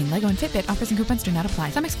ENJOY15. Lego and Fitbit offers and coupons do not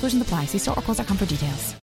apply. Some exclusions apply. See store or Kohl's.com for details.